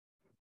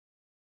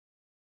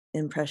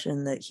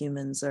impression that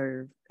humans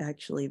are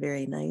actually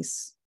very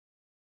nice.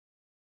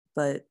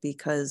 But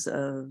because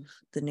of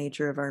the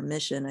nature of our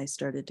mission, I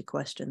started to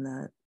question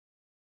that.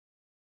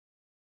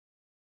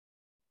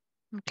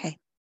 Okay.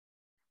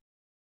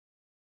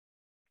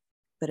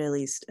 But at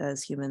least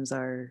as humans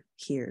are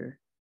here,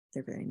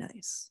 they're very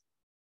nice.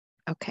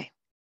 Okay.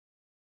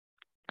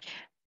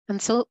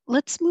 And so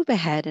let's move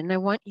ahead. And I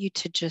want you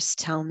to just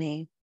tell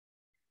me,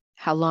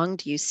 how long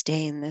do you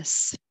stay in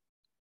this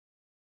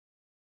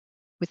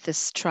with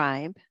this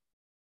tribe?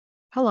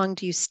 How long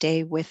do you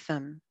stay with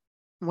them?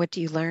 What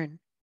do you learn?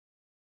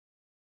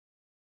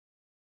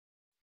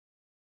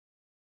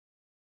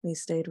 We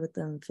stayed with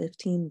them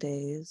 15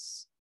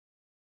 days.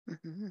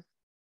 Hmm.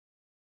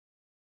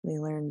 We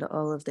learned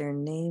all of their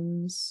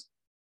names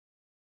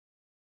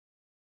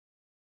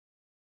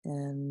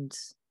and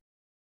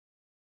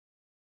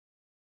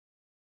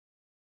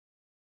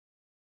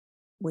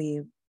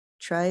we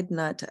tried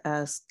not to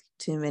ask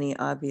too many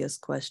obvious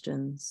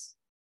questions.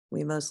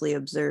 We mostly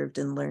observed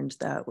and learned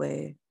that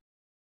way.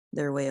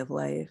 their way of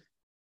life.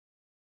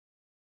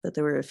 But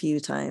there were a few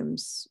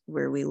times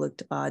where we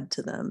looked odd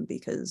to them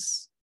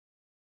because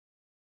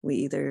we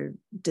either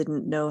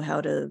didn't know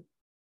how to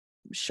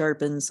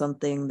sharpen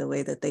something the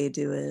way that they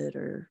do it,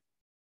 or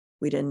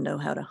we didn't know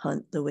how to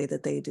hunt the way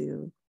that they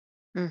do.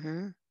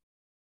 Mm-hmm.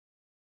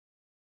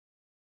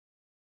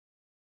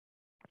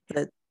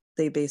 But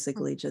they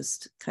basically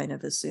just kind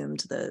of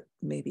assumed that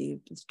maybe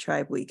the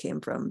tribe we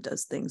came from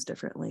does things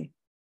differently.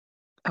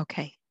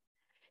 Okay.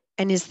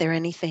 And is there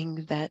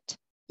anything that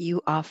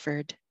you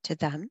offered to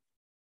them?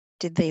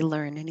 Did they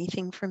learn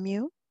anything from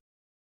you?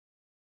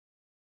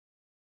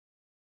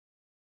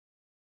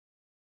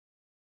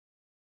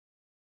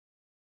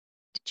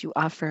 Did you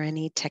offer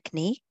any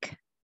technique?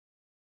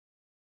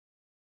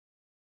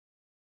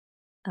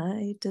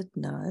 I did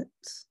not.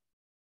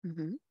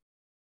 Mm-hmm.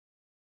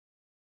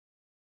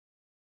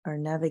 Our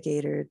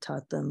navigator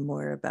taught them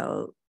more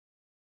about,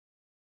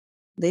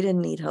 they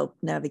didn't need help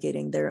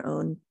navigating their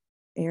own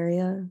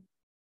area,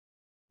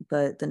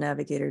 but the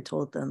navigator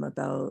told them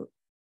about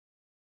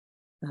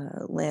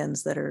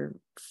lands that are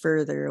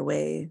further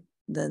away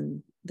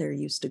than they're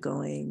used to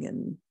going,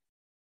 and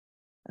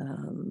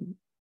um,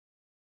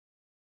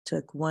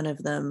 took one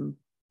of them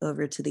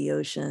over to the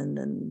ocean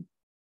and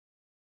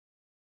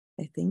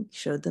I think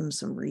showed them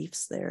some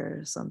reefs there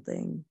or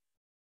something.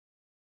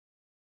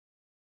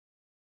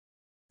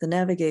 The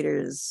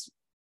navigators,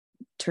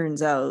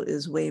 turns out,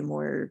 is way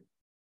more,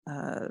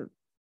 uh,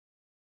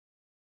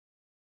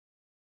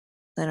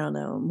 I don't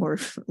know, more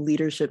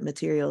leadership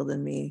material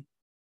than me,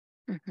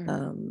 Mm-hmm.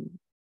 um,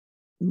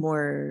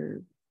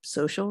 more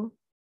social.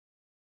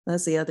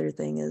 That's the other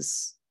thing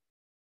is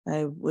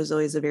I was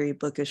always a very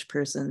bookish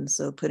person,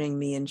 so putting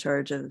me in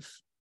charge of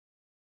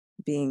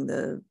being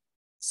the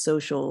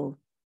social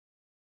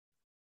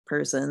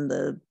person,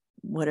 the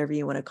whatever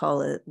you want to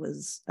call it,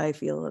 was, I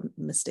feel, a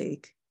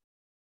mistake.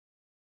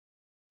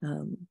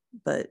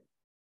 But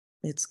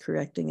it's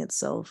correcting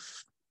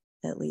itself,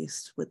 at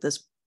least with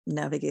this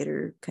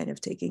navigator kind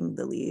of taking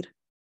the lead.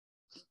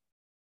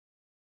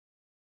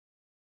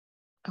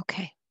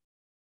 Okay.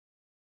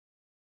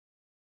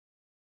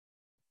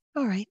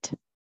 All right.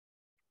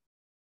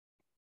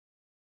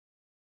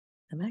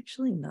 I'm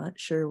actually not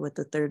sure what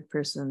the third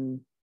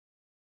person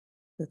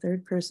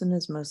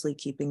is mostly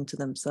keeping to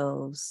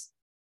themselves.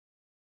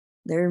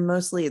 They're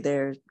mostly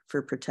there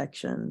for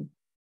protection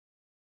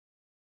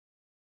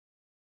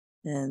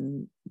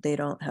and they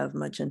don't have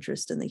much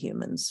interest in the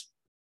humans.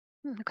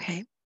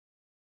 Okay.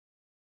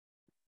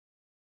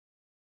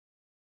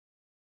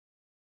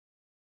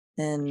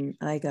 And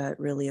I got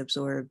really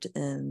absorbed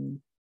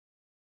in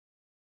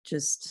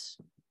just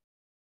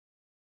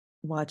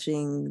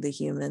watching the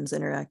humans,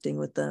 interacting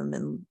with them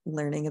and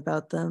learning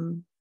about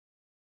them.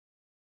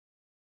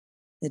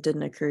 It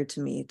didn't occur to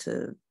me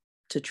to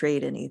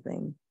trade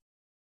anything.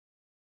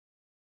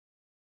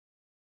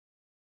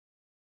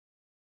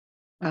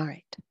 All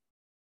right.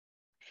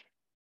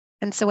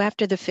 And so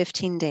after the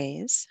 15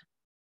 days,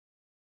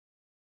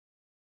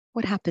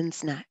 what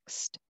happens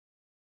next?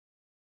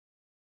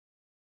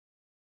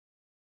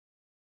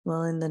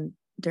 Well, and then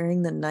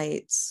during the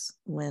nights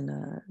when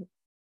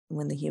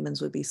the humans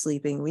would be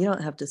sleeping, we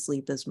don't have to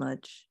sleep as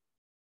much.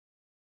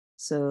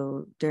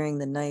 So during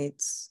the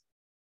nights,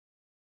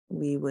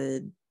 we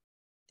would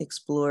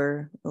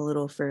explore a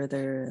little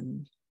further,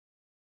 and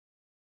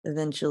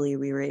eventually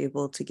we were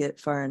able to get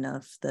far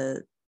enough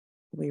that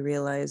we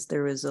realized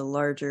there was a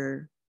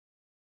larger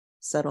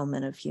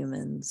settlement of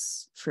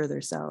humans further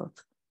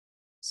south.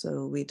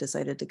 So we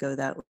decided to go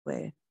that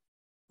way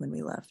when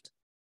we left.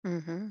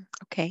 Mm-hmm.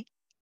 Okay.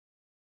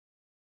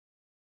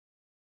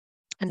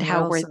 And And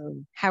we're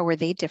also how were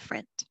they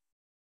different?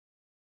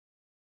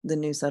 the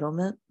new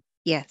settlement.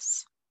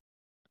 Yes.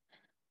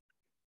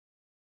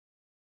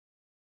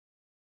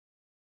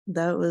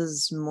 That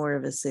was more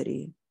of a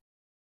city,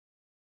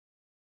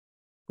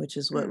 which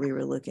is what Mm, we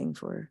were looking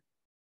for.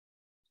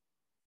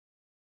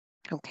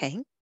 okay.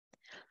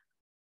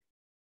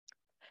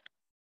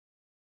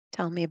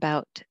 Tell me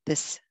about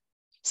this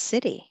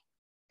city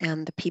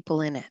and the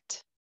people in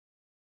it.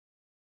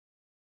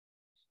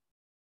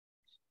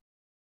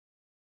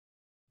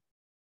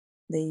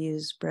 They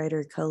use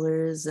brighter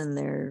colors in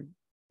their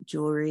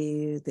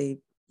jewelry. They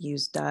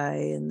use dye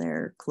in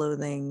their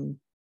clothing.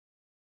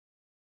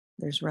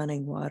 There's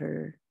running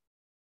water.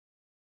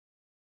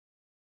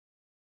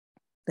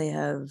 They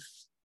have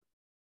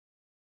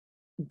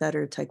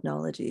better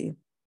technology.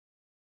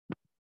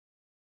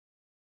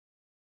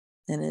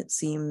 And it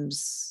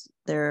seems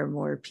there are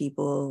more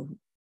people,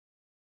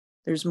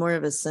 there's more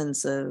of a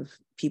sense of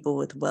people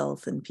with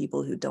wealth and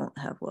people who don't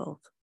have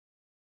wealth.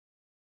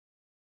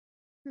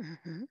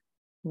 Mm-hmm.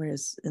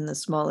 Whereas in the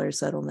smaller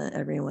settlement,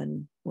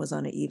 everyone was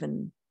on an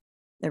even,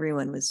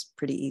 everyone was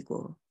pretty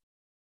equal.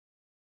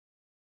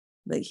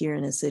 But here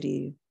in a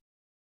city,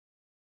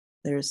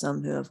 there are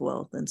some who have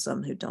wealth and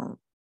some who don't.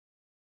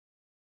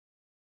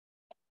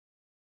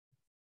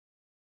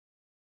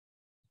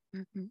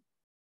 Mm-hmm.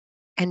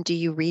 And do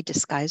you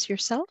redisguise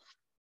yourself?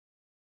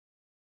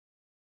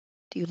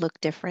 Do you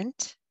look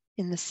different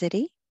in the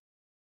city?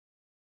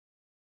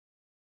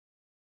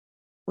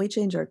 We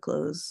change our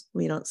clothes.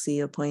 We don't see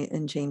a point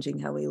in changing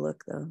how we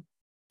look, though.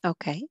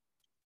 Okay.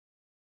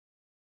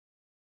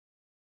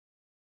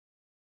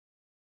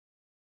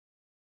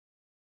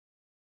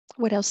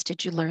 What else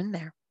did you learn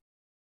there?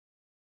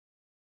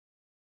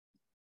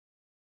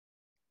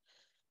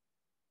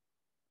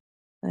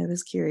 I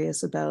was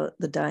curious about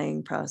the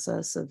dyeing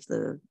process of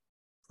the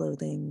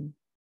clothing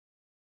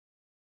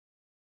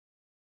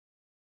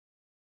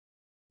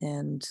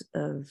and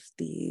of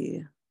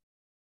the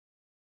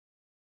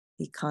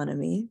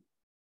economy.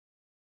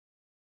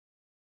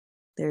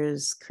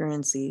 There's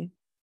currency.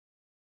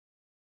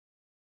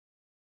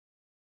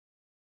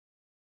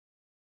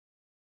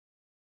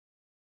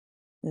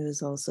 It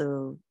was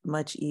also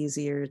much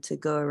easier to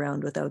go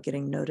around without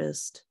getting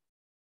noticed.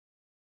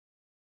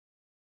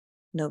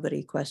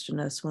 Nobody questioned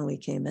us when we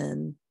came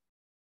in.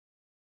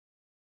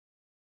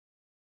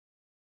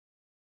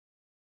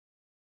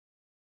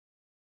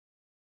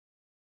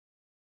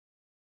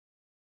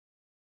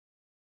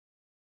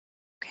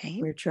 Okay.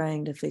 We're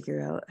trying to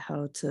figure out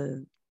how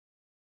to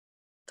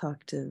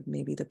talk to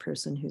maybe the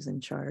person who's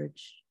in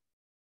charge.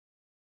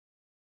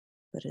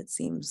 But it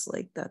seems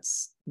like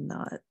that's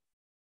not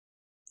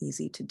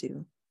easy to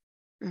do.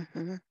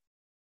 Mm-hmm.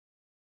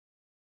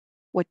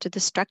 What do the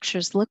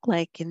structures look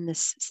like in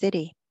this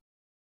city?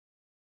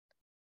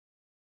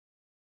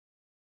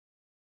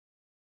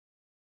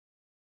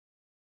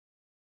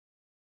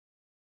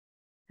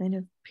 Kind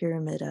of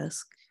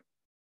pyramid-esque,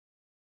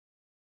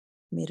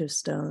 made of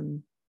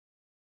stone.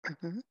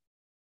 Mm-hmm.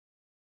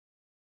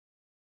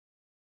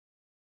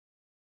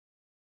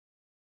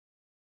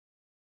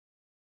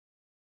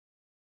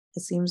 It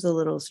seems a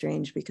little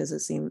strange because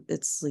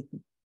it's like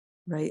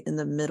right in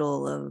the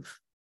middle of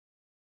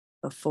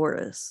a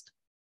forest.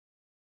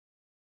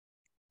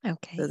 So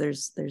Okay.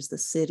 there's the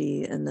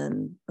city and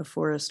then a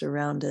forest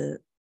around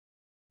it.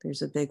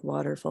 There's a big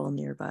waterfall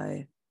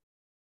nearby.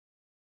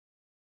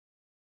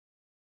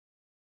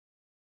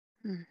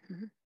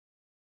 Mm-hmm.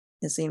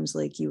 It seems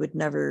like you would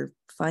never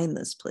find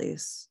this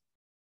place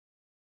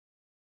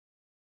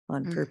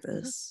on Mm-hmm.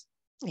 purpose.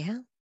 Yeah.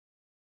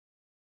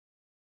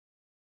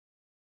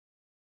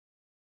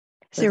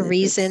 Is But there a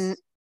reason?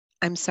 it's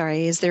I'm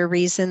sorry. Is there a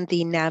reason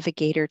the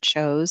navigator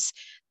chose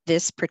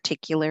this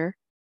particular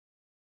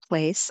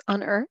place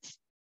on Earth?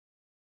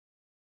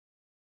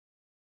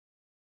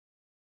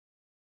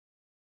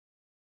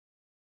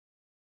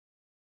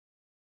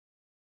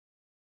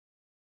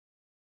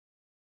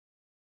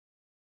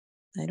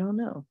 I don't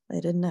know. I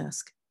didn't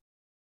ask.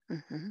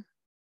 Mm-hmm.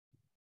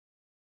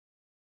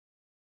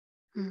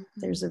 Mm-hmm.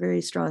 There's a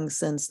very strong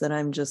sense that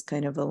I'm just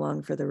kind of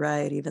along for the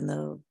ride, even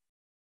though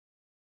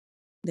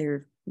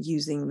they're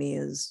using me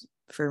as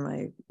for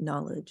my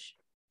knowledge.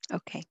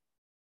 Okay.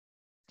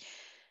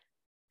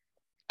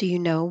 Do you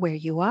know where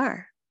you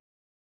are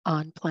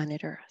on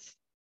planet Earth?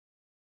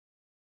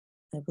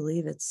 I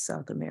believe it's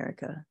South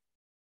America.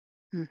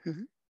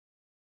 Mm-hmm.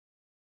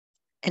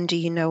 And do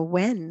you know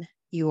when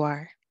you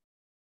are?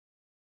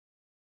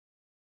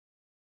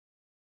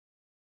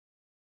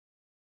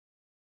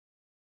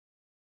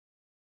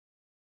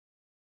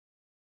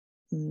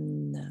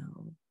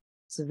 No,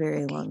 it's a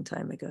very Okay. long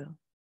time ago.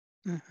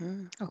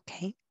 Mm-hmm.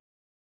 Okay.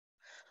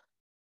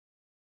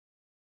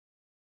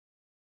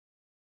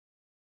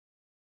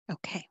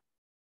 Okay.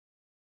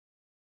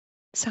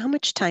 So how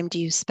much time do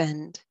you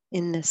spend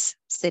in this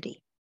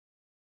city?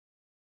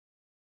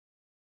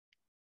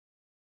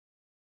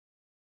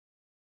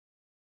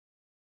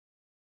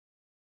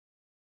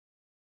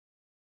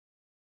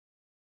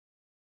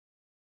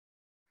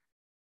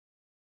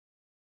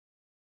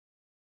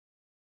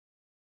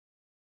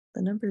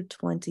 The number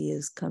 20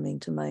 is coming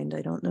to mind.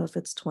 I don't know if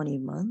it's 20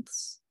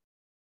 months,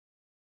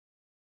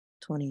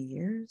 20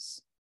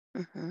 years.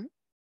 Mm-hmm.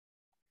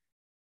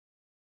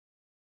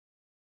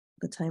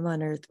 The time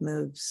on Earth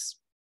moves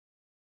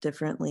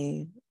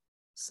differently,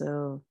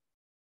 so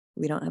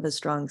we don't have a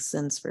strong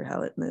sense for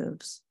how it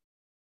moves.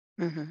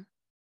 Mm-hmm.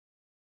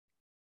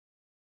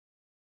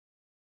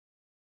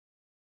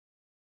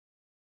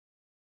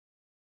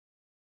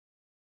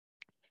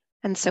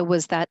 And so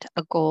was that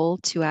a goal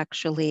to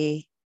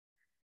actually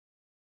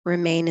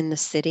remain in the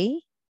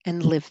city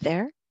and live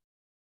there?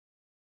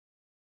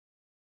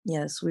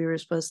 Yes, we were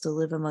supposed to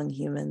live among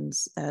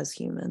humans as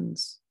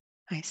humans.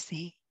 I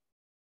see.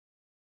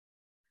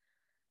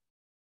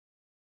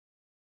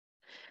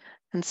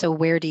 And so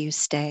where do you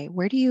stay?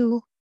 What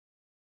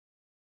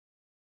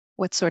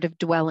sort of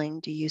dwelling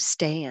do you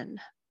stay in?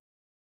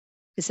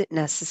 Is it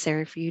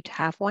necessary for you to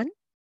have one?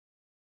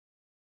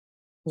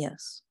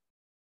 Yes,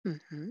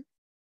 Mm-hmm.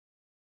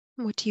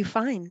 What do you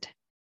find?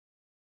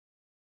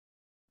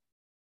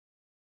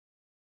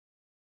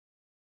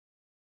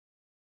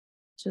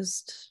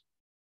 just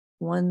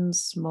one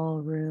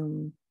small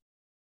room,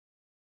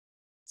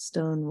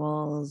 stone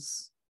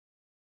walls,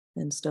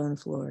 and stone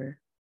floor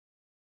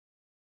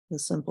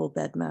with simple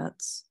bed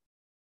mats.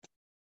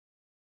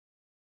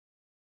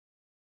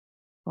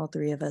 All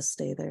three of us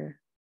stay there.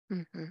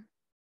 Mm-hmm.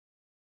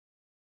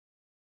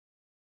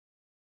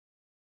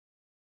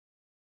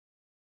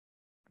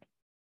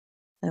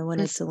 I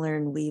wanted to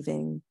learn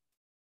weaving.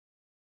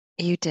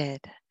 You did.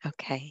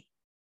 Okay.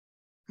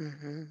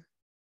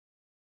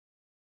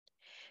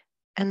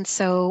 And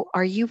so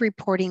are you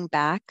reporting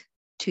back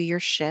to your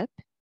ship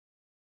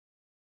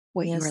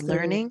what you are Yes,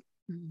 learning?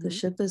 the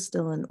ship is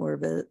still in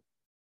orbit.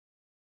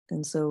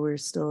 And so we're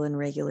still in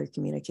regular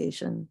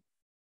communication.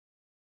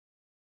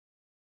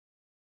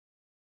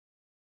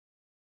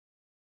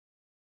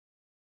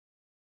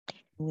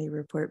 When we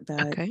report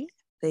back, Okay.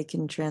 they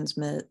can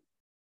transmit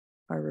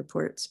our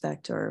reports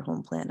back to our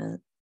home planet.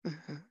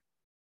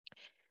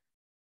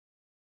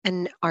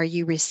 And are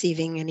you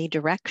receiving any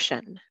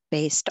direction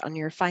based on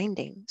your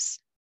findings?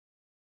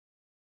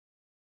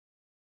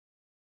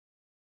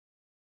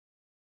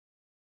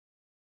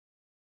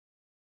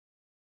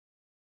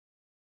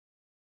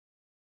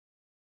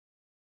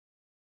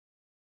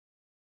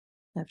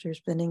 After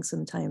spending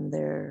some time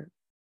there,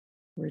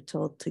 we're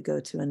told to go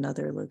to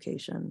another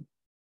location.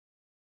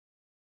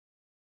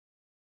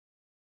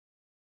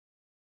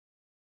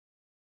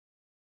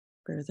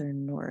 Further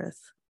north.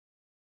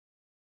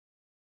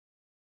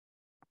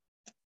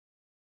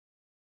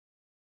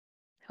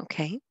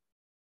 Okay.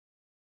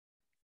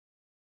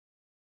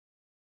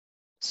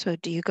 So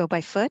do you go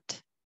by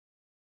foot?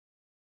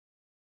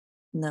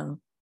 No,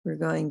 we're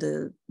going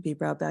to be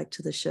brought back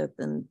to the ship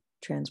and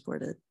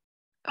transported.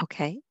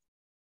 Okay.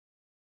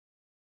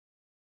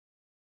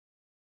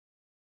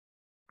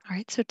 All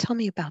right. So tell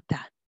me about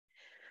that.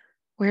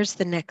 Where's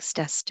the next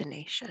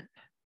destination?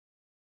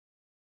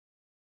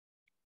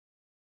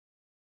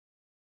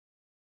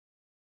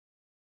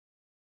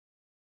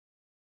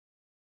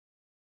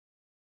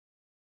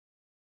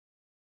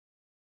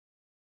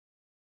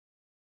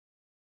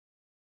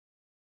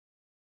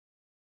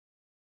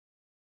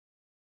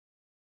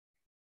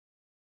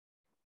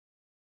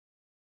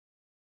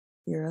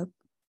 Europe.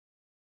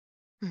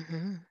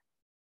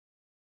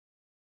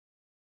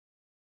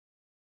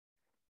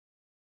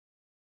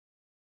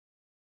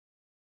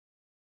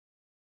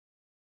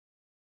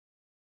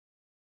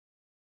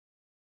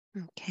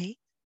 Okay.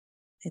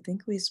 I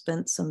think we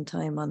spent some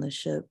time on the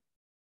ship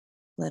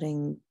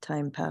letting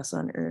time pass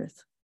on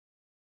Earth.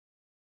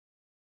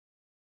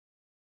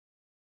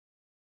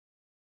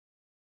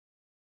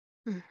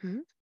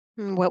 And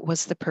what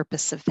was the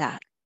purpose of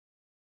that?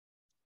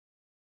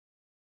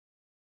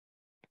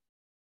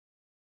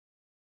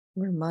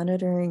 We're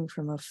monitoring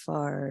from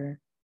afar.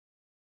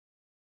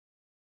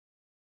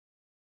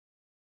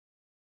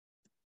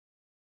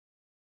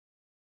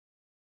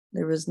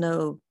 There was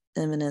no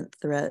imminent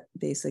threat,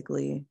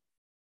 basically.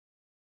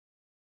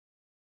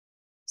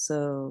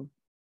 So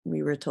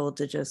we were told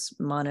to just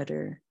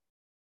monitor.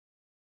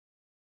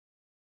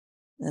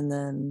 And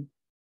then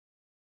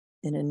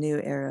in a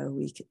new era,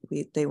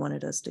 they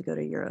wanted us to go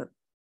to Europe.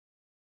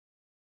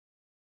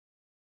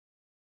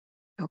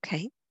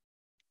 Okay.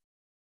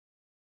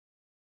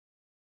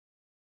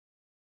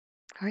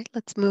 All right,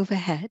 let's move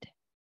ahead.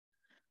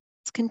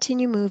 Let's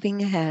continue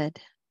moving ahead.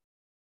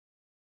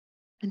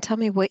 And tell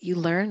me what you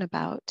learn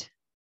about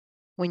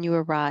when you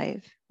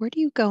arrive. Where do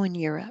you go in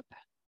Europe?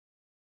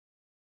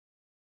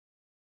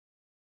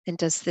 And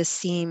does this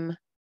seem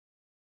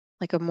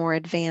like a more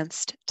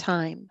advanced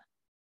time?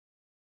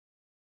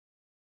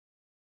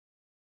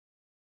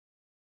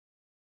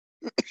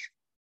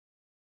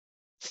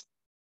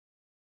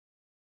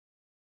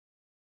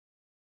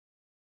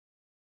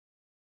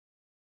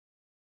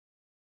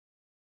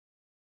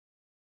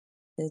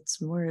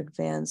 It's more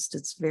advanced.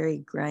 It's very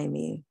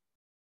grimy.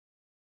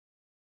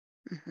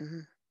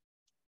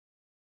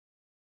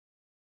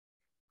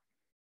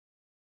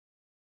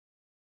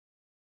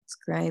 It's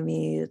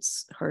grimy.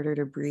 It's harder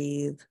to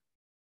breathe.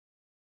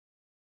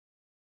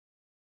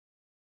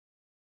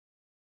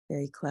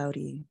 Very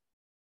cloudy.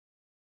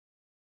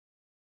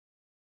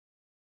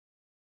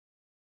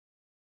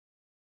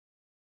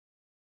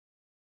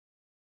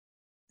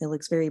 It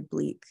looks very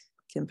bleak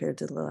compared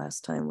to the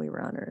last time we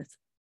were on Earth.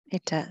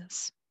 It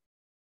does.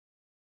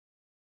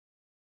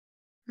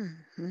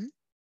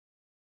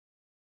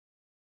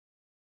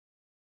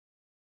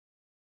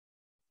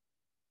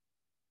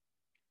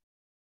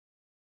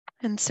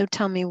 And so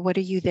tell me, what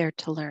are you there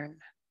to learn?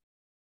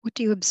 What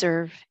do you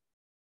observe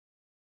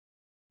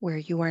where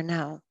you are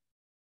now?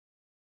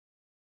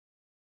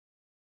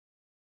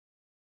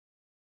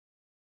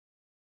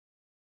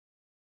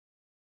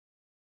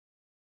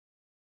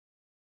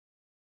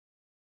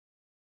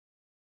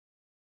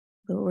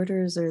 The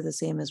orders are the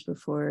same as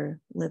before.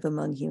 Live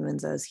among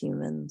humans as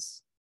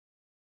humans.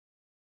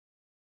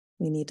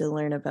 We need to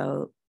learn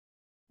about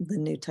the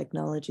new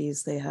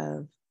technologies they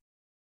have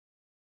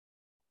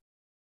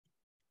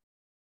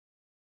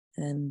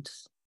and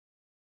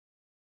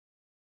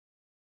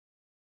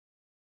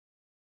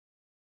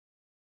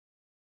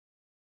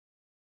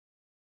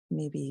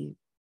maybe,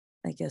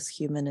 I guess,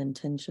 human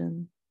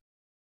intention.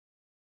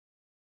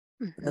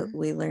 But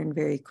we learn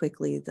very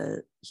quickly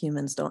that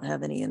humans don't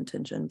have any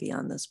intention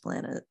beyond this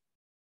planet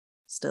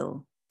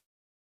still.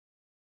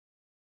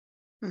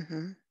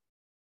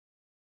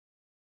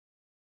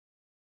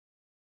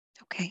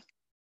 Okay.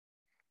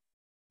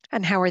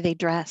 And how are they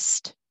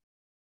dressed?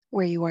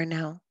 where you are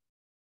now?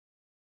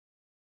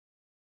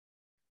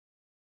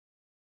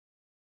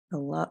 A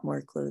lot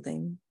more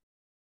clothing.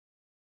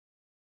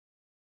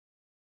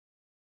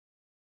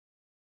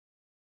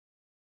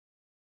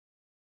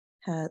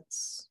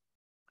 Hats,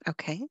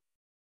 Okay.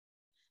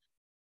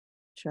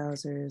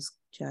 trousers,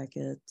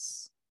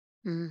 jackets,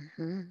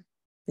 Hmm.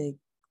 big,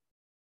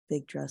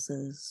 big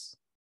dresses.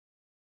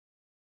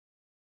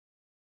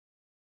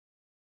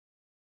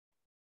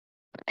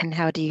 And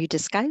how do you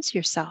disguise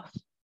yourself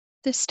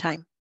this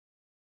time?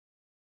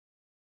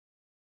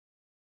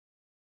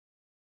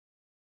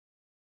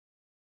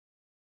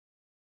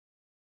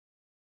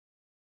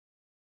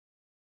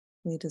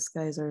 We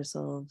disguise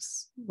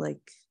ourselves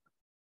like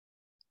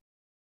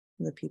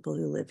the people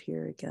who live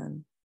here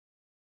again.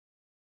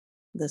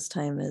 This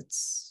time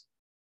it's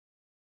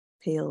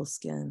pale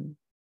skin.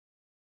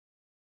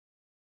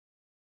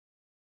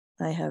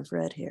 I have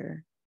red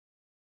hair,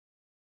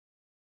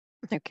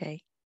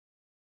 Okay.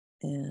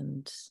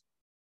 and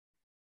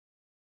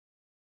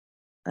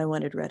I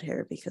wanted red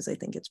hair because I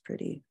think it's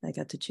pretty. I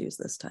got to choose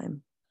this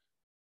time.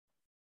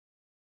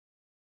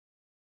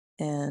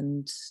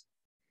 And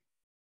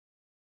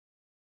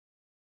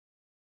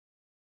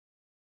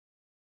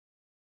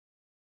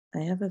I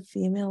have a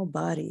female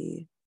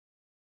body,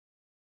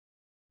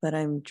 but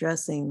I'm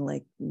dressing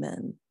like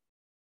men,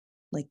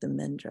 like the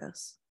men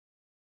dress.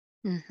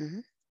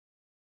 Hmm.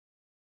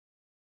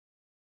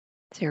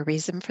 Is there a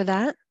reason for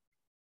that?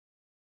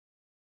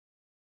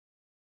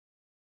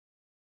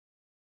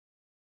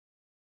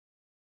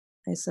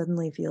 I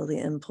suddenly feel the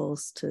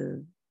impulse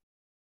to,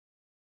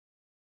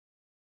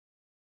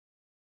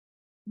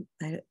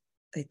 I,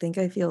 I think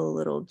I feel a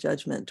little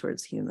judgment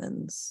towards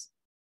humans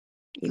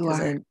You because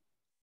are. I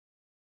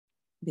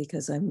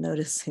because I'm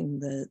noticing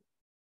that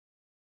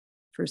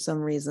for some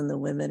reason the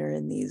women are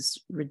in these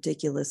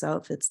ridiculous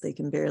outfits they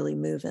can barely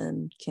move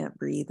in, can't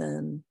breathe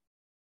in.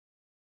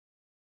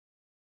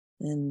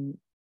 And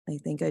I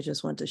think I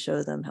just want to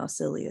show them how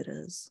silly it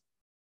is,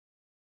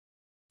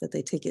 that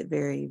they take it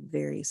very,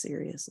 very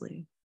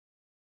seriously.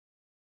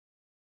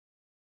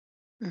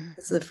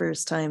 It's the Hmm.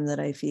 first time that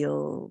I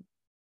feel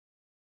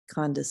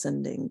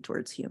condescending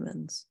towards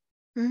humans.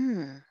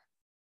 Mm.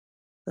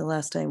 The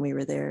last time we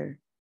were there,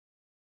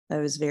 I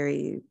was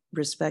very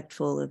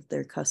respectful of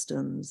their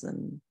customs,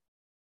 and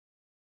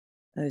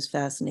I was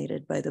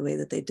fascinated by the way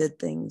that they did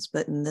things.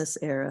 But in this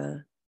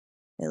era,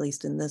 at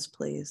least in this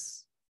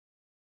place,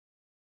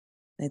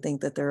 I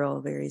think that they're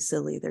all very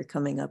silly. They're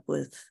coming up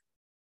with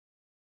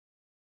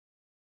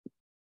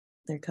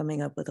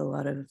a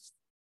lot of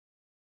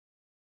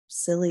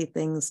silly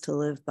things to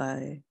live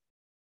by,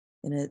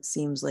 and it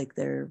seems like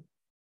they're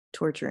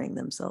torturing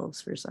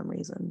themselves for some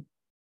reason.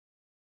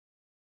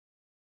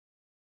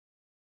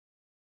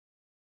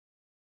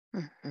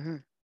 Hmm.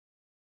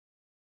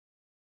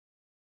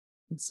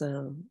 And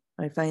so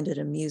I find it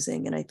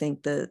amusing, and I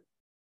think that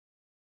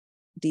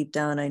deep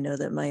down I know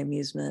that my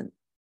amusement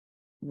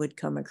would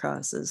come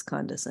across as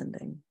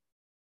condescending.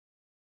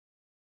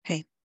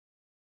 Okay.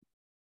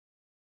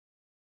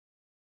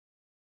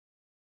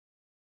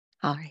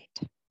 All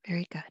right.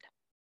 Very good.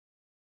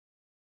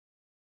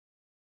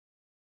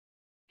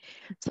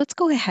 So let's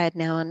go ahead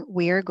now and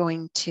we're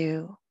going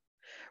to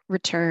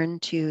return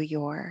to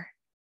your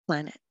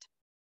planet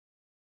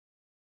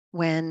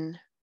when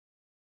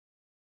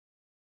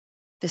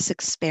this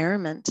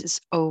experiment is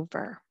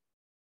over.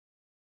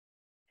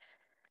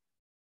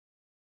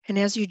 And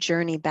as you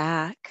journey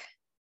back,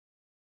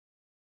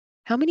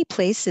 how many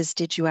places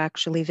did you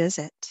actually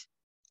visit?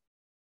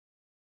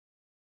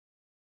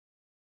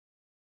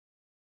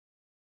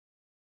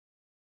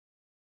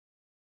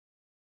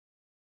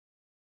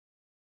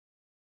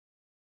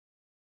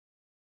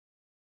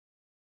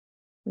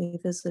 We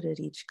visited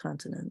each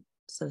continent,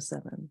 so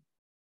 7.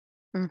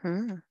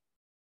 Mm-hmm.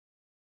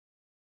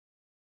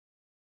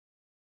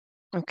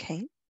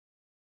 Okay.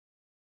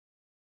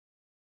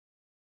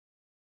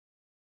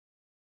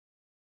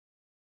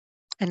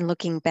 And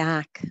looking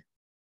back,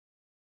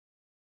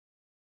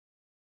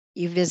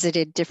 you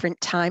visited different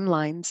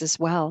timelines as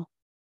well.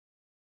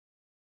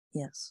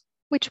 Yes.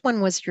 Which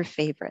one was your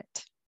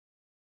favorite?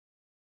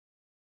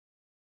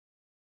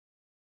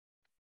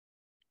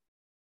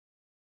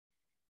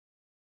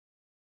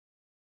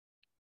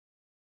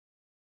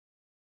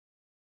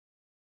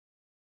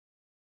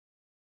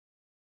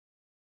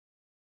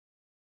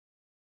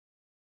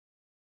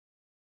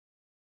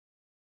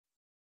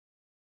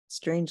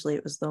 Strangely,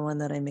 it was the one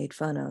that I made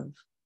fun of.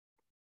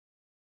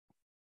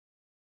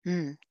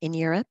 In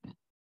Europe?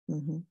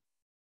 Mm-hmm.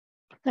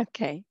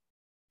 Okay.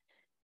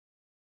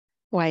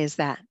 Why is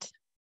that?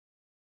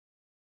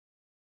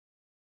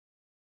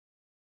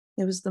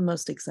 It was the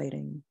most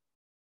exciting.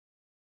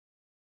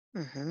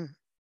 Mm-hmm.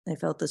 I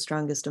felt the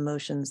strongest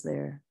emotions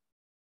there.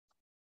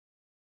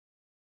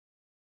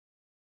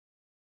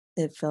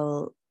 It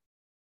felt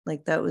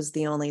like that was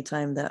the only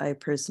time that I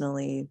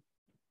personally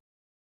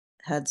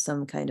had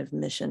some kind of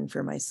mission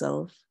for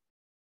myself.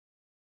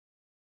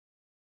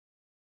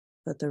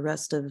 But the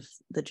rest of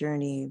the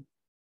journey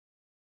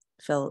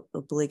felt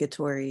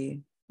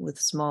obligatory with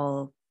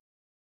small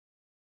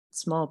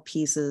small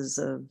pieces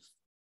of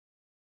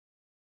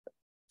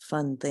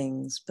fun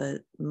things,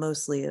 but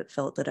mostly it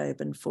felt that I had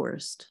been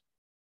forced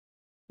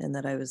and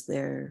that I was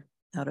there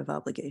out of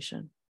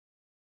obligation.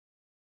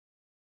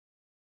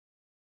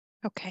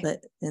 Okay.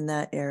 But in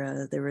that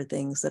era, there were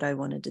things that I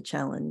wanted to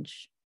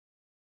challenge,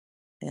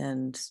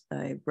 and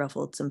I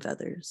ruffled some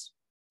feathers,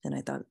 and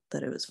I thought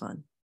that it was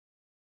fun.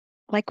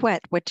 Like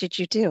what? What did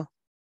you do?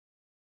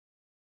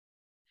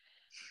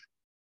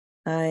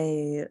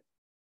 I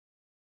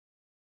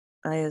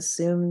I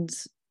assumed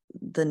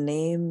the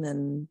name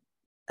and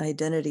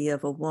identity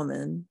of a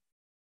woman,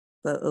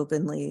 but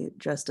openly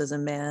dressed as a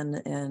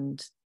man,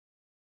 and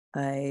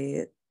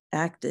I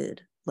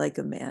acted like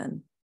a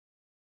man.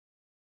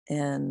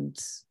 And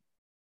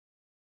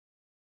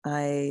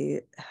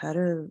I had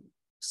a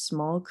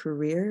small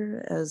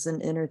career as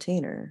an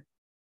entertainer,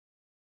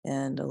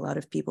 and a lot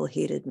of people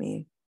hated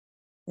me,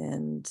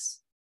 and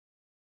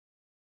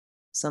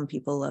some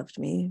people loved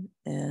me.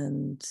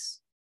 And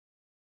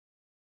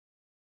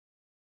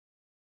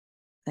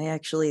I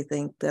actually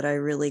think that I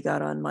really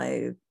got on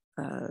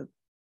uh,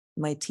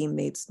 my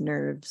teammates'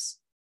 nerves.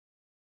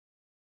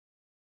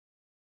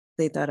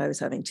 They thought I was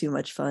having too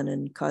much fun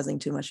and causing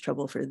too much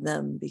trouble for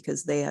them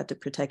because they had to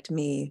protect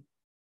me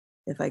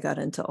if I got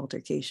into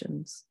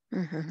altercations,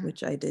 Hmm.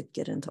 which I did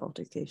get into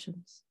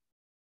altercations.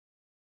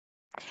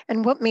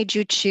 And what made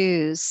you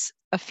choose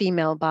a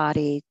female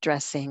body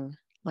dressing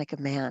like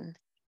a man?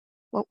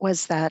 What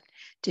was that?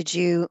 Did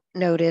you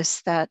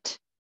notice that?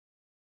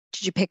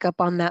 Did you pick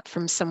up on that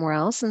from somewhere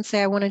else and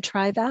say, I want to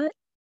try that?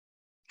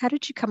 How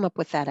did you come up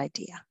with that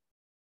idea?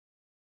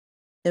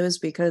 It was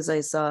because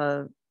I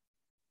saw,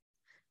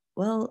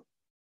 well,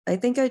 I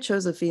think I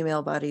chose a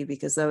female body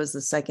because that was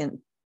the second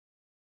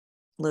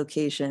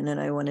location and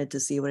I wanted to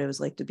see what it was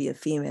like to be a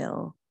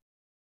female.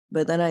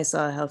 But then I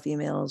saw how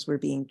females were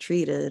being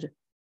treated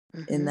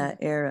in Hmm. that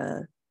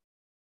era,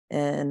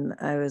 and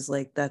I was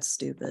like, that's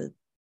stupid.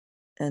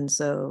 And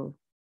so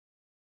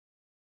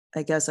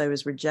I guess I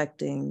was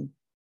rejecting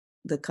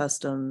the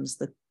customs,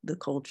 the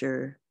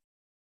culture,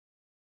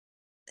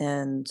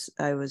 and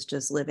I was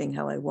just living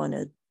how I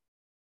wanted.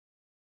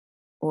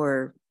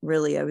 Or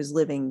really, I was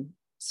living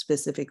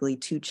specifically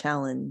to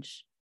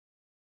challenge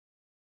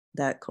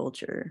that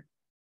culture.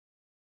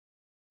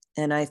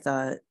 And I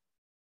thought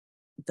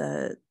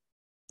that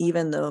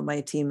even though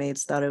my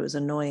teammates thought it was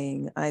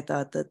annoying, I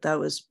thought that that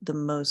was the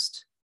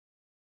most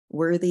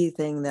worthy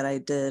thing that I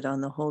did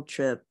on the whole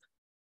trip,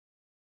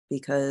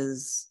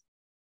 because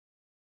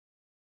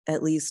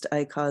at least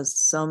I caused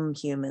some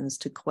humans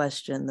to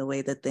question the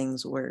way that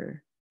things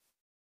were.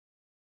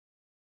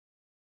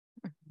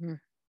 Hmm.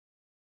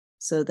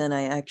 So then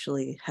I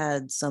actually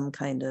had some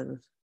kind of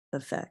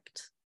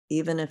effect,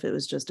 even if it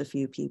was just a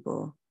few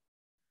people.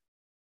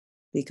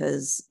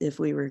 Because if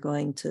we were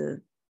going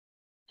to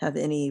have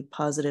any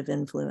positive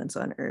influence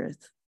on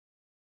Earth,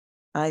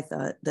 I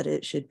thought that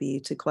it should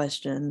be to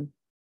question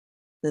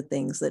the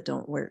things that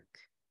don't work.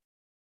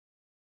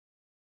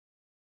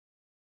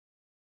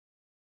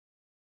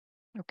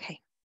 Okay.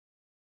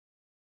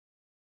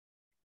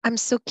 I'm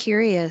so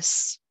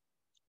curious,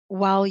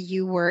 while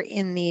you were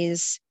in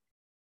these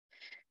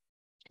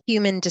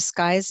human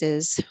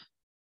disguises,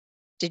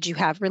 did you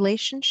have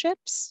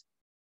relationships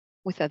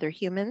with other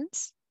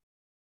humans?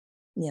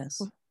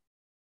 Yes.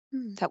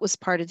 That was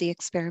part of the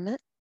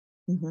experiment.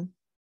 Mm-hmm.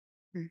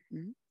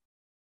 Hmm.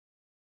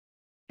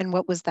 And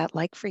what was that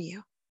like for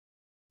you?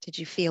 Did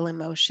you feel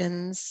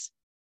emotions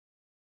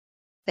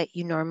that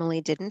you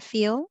normally didn't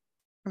feel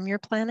from your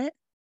planet?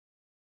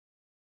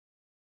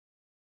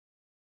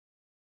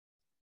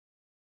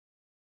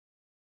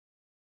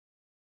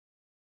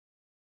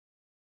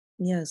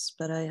 Yes,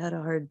 but I had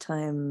a hard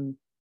time.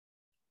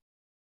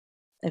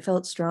 I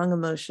felt strong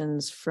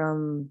emotions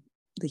from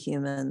the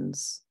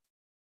humans,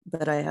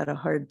 but I had a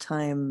hard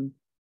time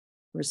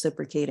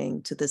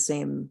reciprocating to the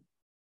same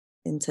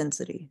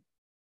intensity.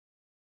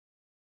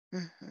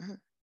 Hmm.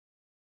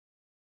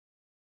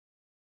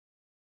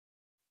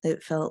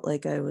 It felt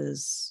like I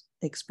was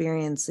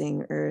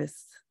experiencing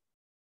Earth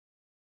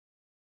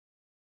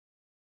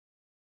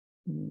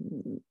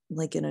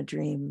like in a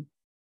dream,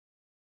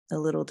 a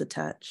little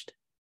detached,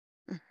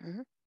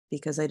 Hmm.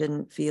 because I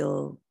didn't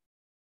feel,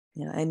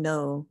 I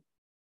know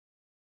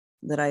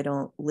that I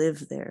don't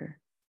live there.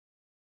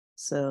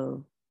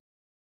 So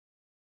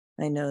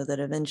I know that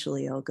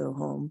eventually I'll go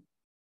home.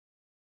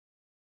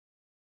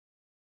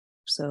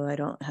 So I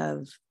don't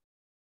have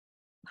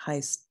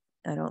high,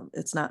 I don't,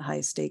 it's not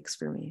high stakes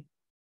for me.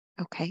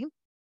 Okay.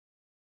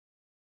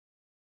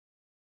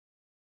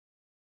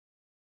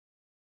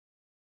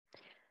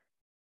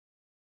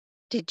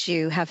 Did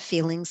you have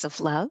feelings of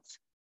love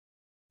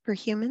for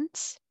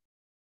humans?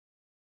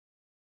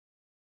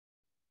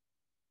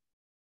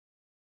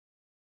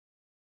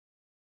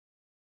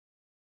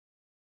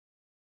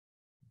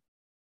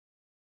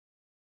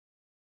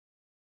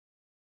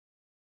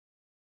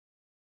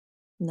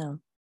 No,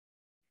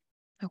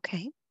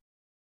 Okay.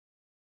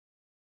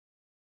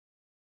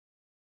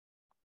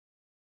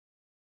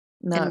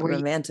 And not were you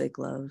romantic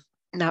love,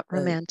 not but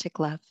romantic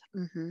love?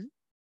 Hmm.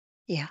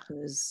 Yeah.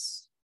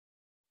 was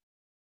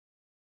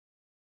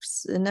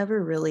it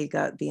never really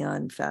got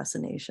beyond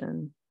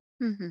fascination.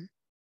 Hmm.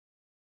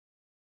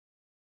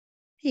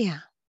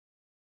 Yeah.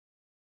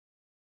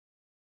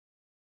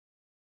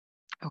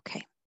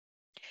 Okay.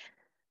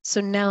 So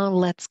now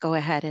let's go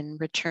ahead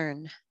and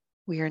return.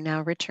 We are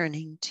now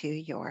returning to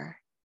your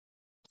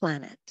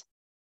planet.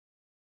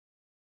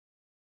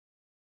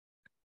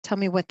 Tell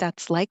me what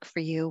that's like for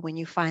you when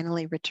you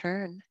finally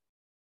return.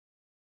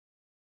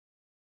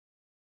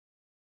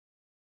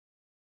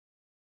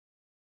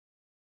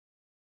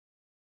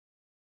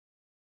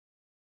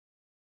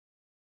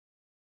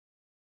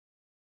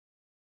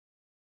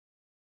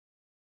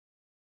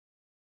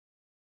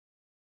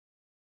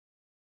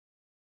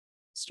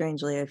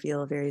 Strangely, I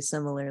feel very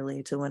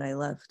similarly to when I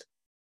left.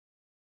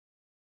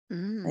 I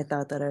Mm.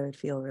 thought that I would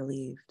feel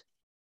relieved.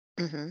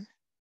 Hmm.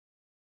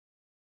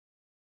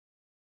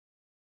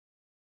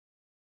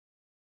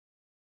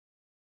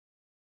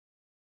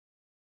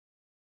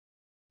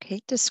 Okay,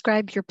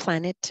 describe your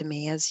planet to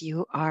me as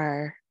you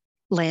are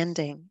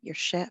landing your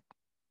ship.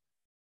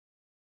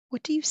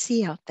 What do you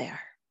see out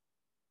there?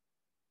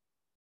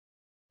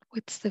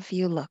 What's the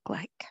view look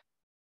like?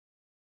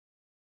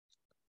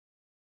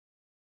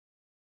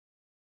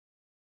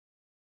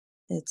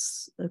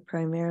 It's a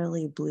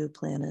primarily blue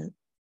planet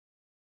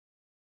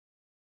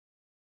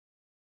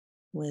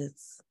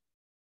with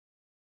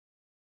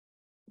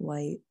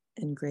white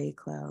and gray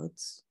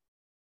clouds.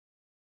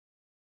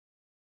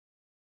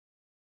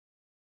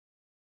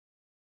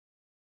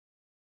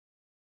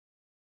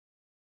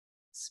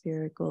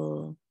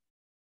 Spherical.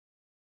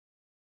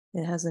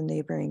 It has a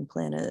neighboring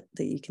planet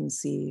that you can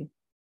see.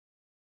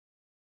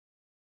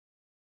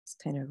 It's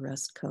kind of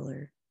rust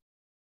color.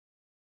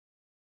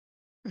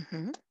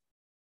 Hmm.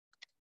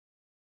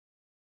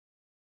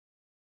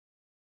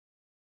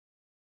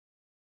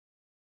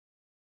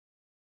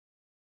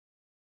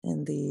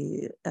 And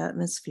the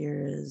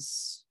atmosphere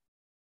is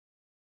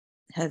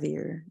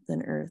heavier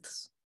than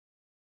Earth's.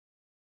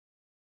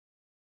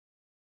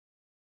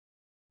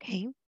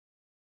 Okay,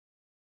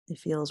 It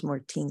feels more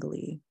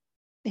tingly.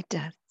 it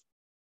does.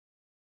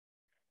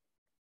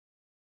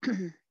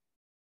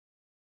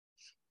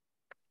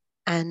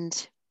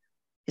 And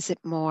is it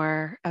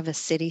more of a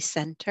city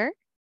center?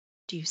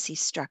 Do you see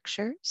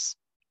structures,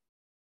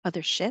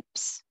 other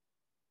ships,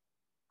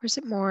 or is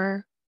it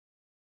more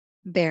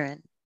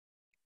barren?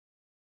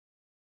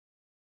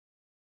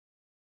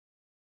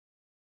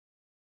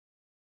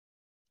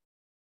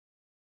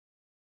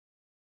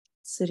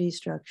 City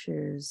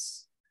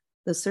structures.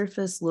 The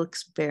surface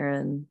looks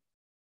barren.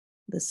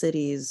 The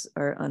cities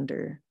are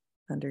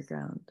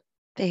underground.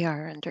 They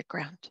are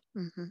underground.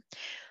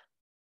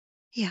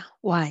 Yeah.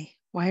 Why?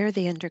 Why are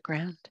they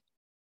underground?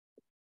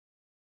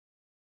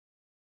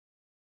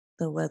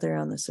 The weather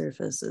on the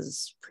surface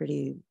is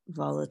pretty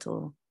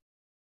volatile,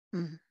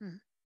 Hmm.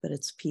 but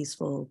it's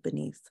peaceful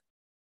beneath.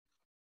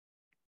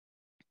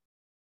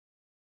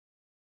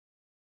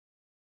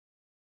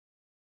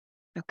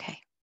 Okay.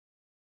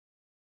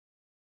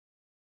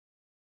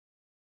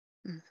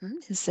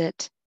 Is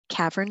it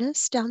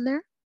cavernous down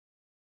there?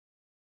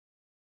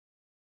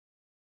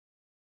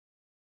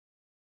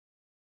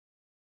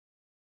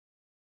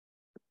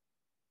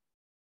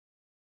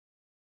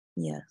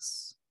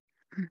 Yes.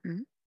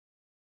 Hmm.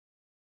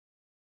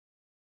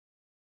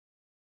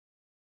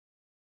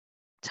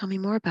 Tell me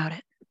more about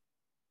it.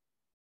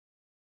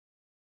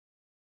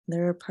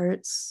 There are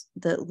parts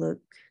that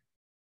look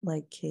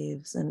like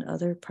caves, and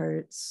other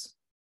parts,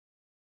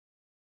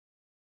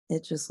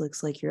 it just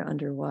looks like you're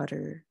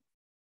underwater.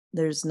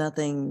 There's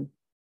nothing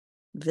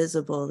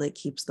visible that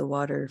keeps the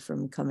water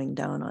from coming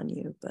down on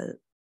you, but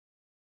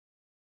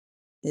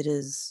it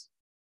is,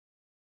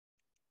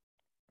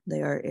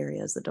 they are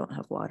areas that don't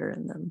have water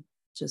in them,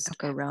 just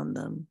Okay. around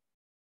them.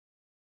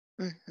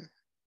 Hmm.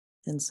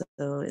 And so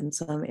in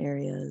some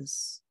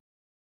areas,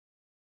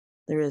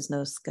 there is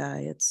no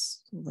sky.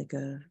 It's like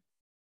a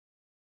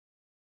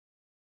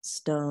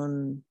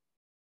stone,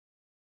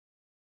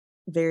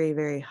 very,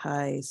 very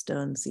high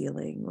stone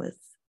ceiling with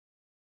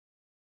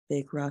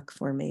big rock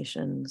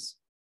formations.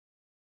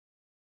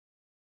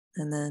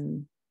 And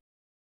then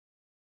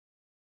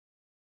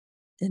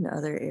in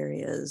other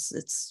areas,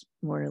 it's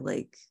more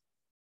like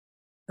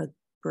a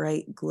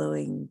bright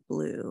glowing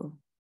blue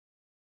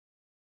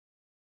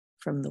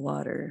from the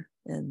water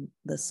and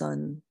the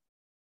sun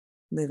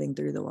moving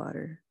through the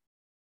water,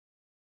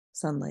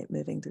 sunlight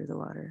moving through the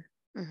water.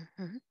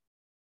 Hmm.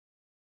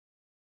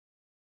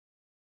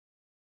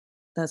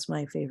 That's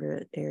my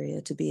favorite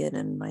area to be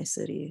in my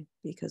city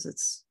because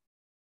it's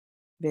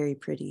very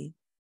pretty.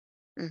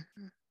 Hmm.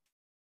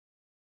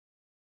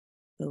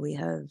 But we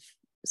have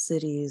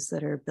cities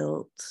that are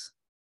built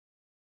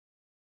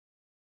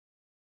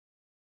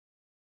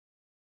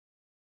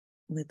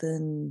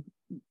within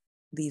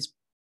these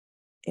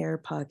air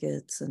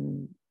pockets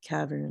and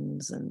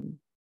caverns, and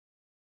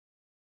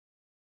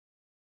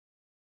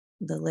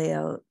the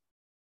layout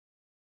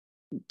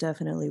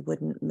definitely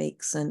wouldn't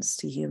make sense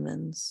to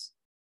humans.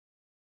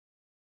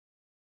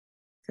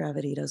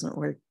 Gravity doesn't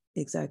work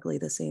exactly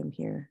the same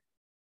here.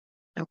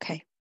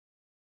 Okay.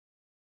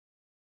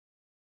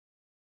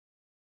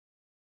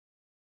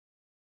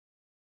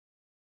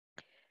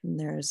 And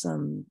there are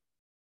some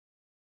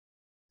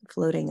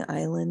floating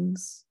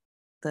islands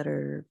that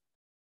are,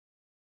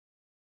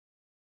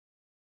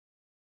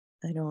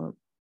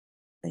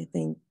 I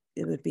think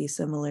it would be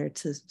similar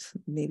to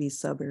maybe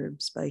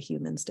suburbs by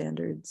human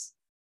standards,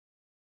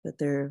 but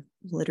they're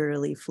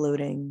literally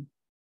floating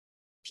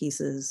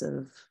pieces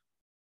of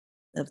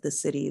the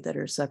city that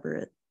are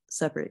separate.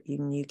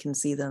 You can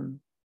see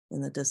them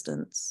in the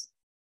distance.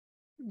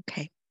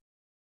 Okay.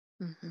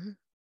 Mm-hmm.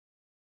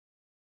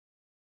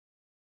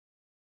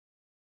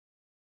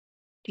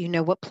 Do you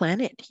know what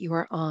planet you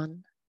are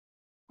on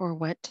or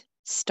what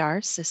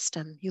star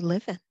system you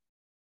live in?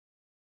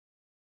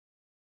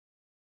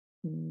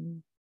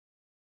 Mm.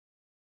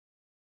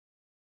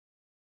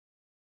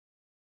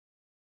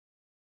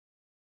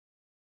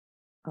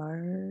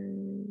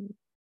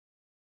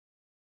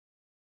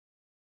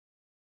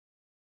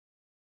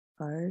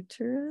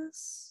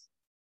 Arcturus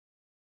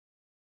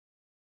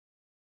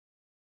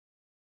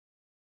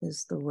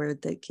is the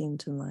word that came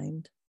to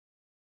mind.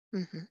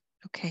 Mm-hmm.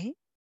 Okay.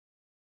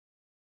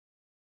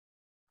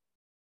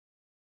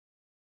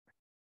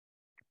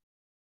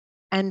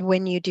 And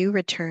when you do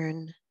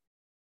return,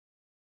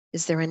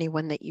 is there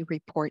anyone that you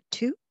report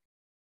to?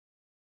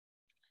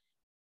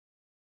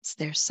 Is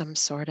there some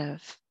sort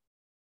of,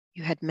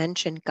 you had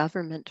mentioned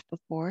government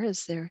before,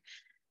 is there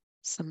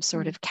some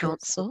sort of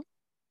council?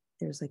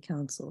 There's a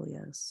council,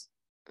 yes.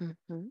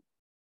 Mm-hmm.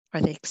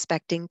 Are they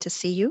expecting to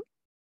see you?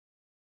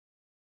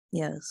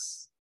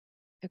 Yes.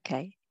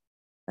 Okay.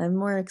 I'm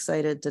more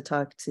excited to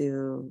talk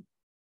to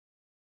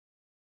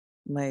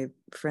my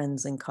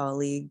friends and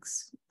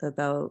colleagues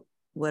about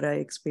what I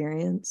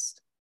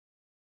experienced,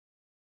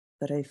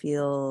 but I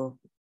feel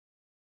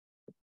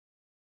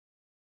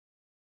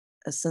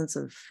a sense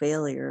of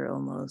failure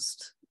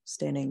almost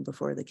standing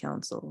before the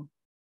council.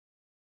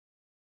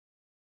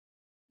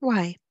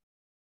 Why?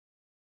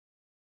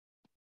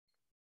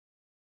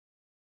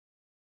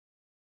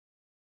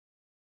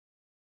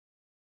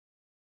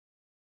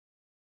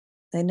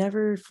 I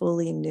never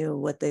fully knew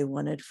what they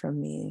wanted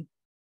from me,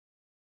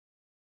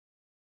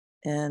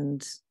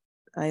 and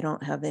I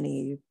don't have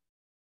any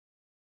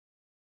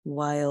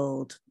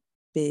wild,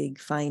 big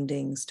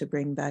findings to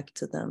bring back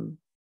to them.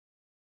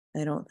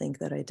 I don't think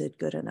that I did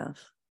good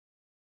enough.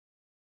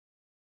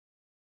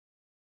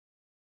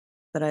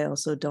 But I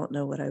also don't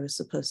know what I was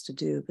supposed to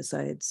do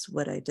besides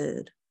what I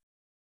did.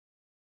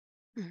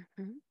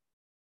 Mm-hmm.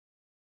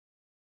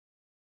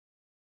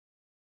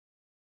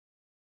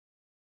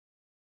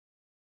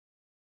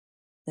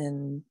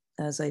 And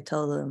as I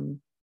tell them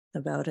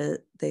about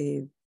it,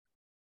 they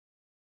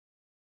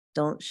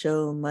don't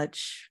show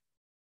much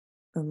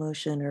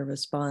emotion or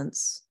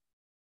response.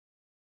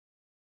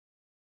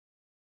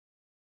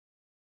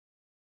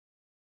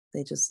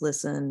 They just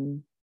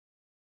listen,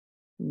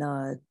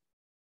 nod.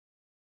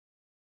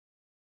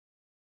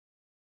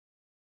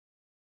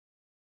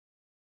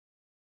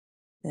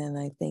 And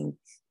I think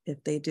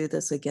if they do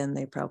this again,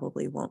 they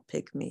probably won't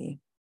pick me.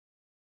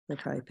 They'll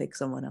probably pick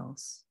someone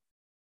else.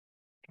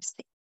 I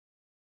see.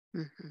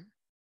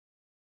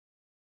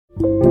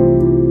 Mm-hmm.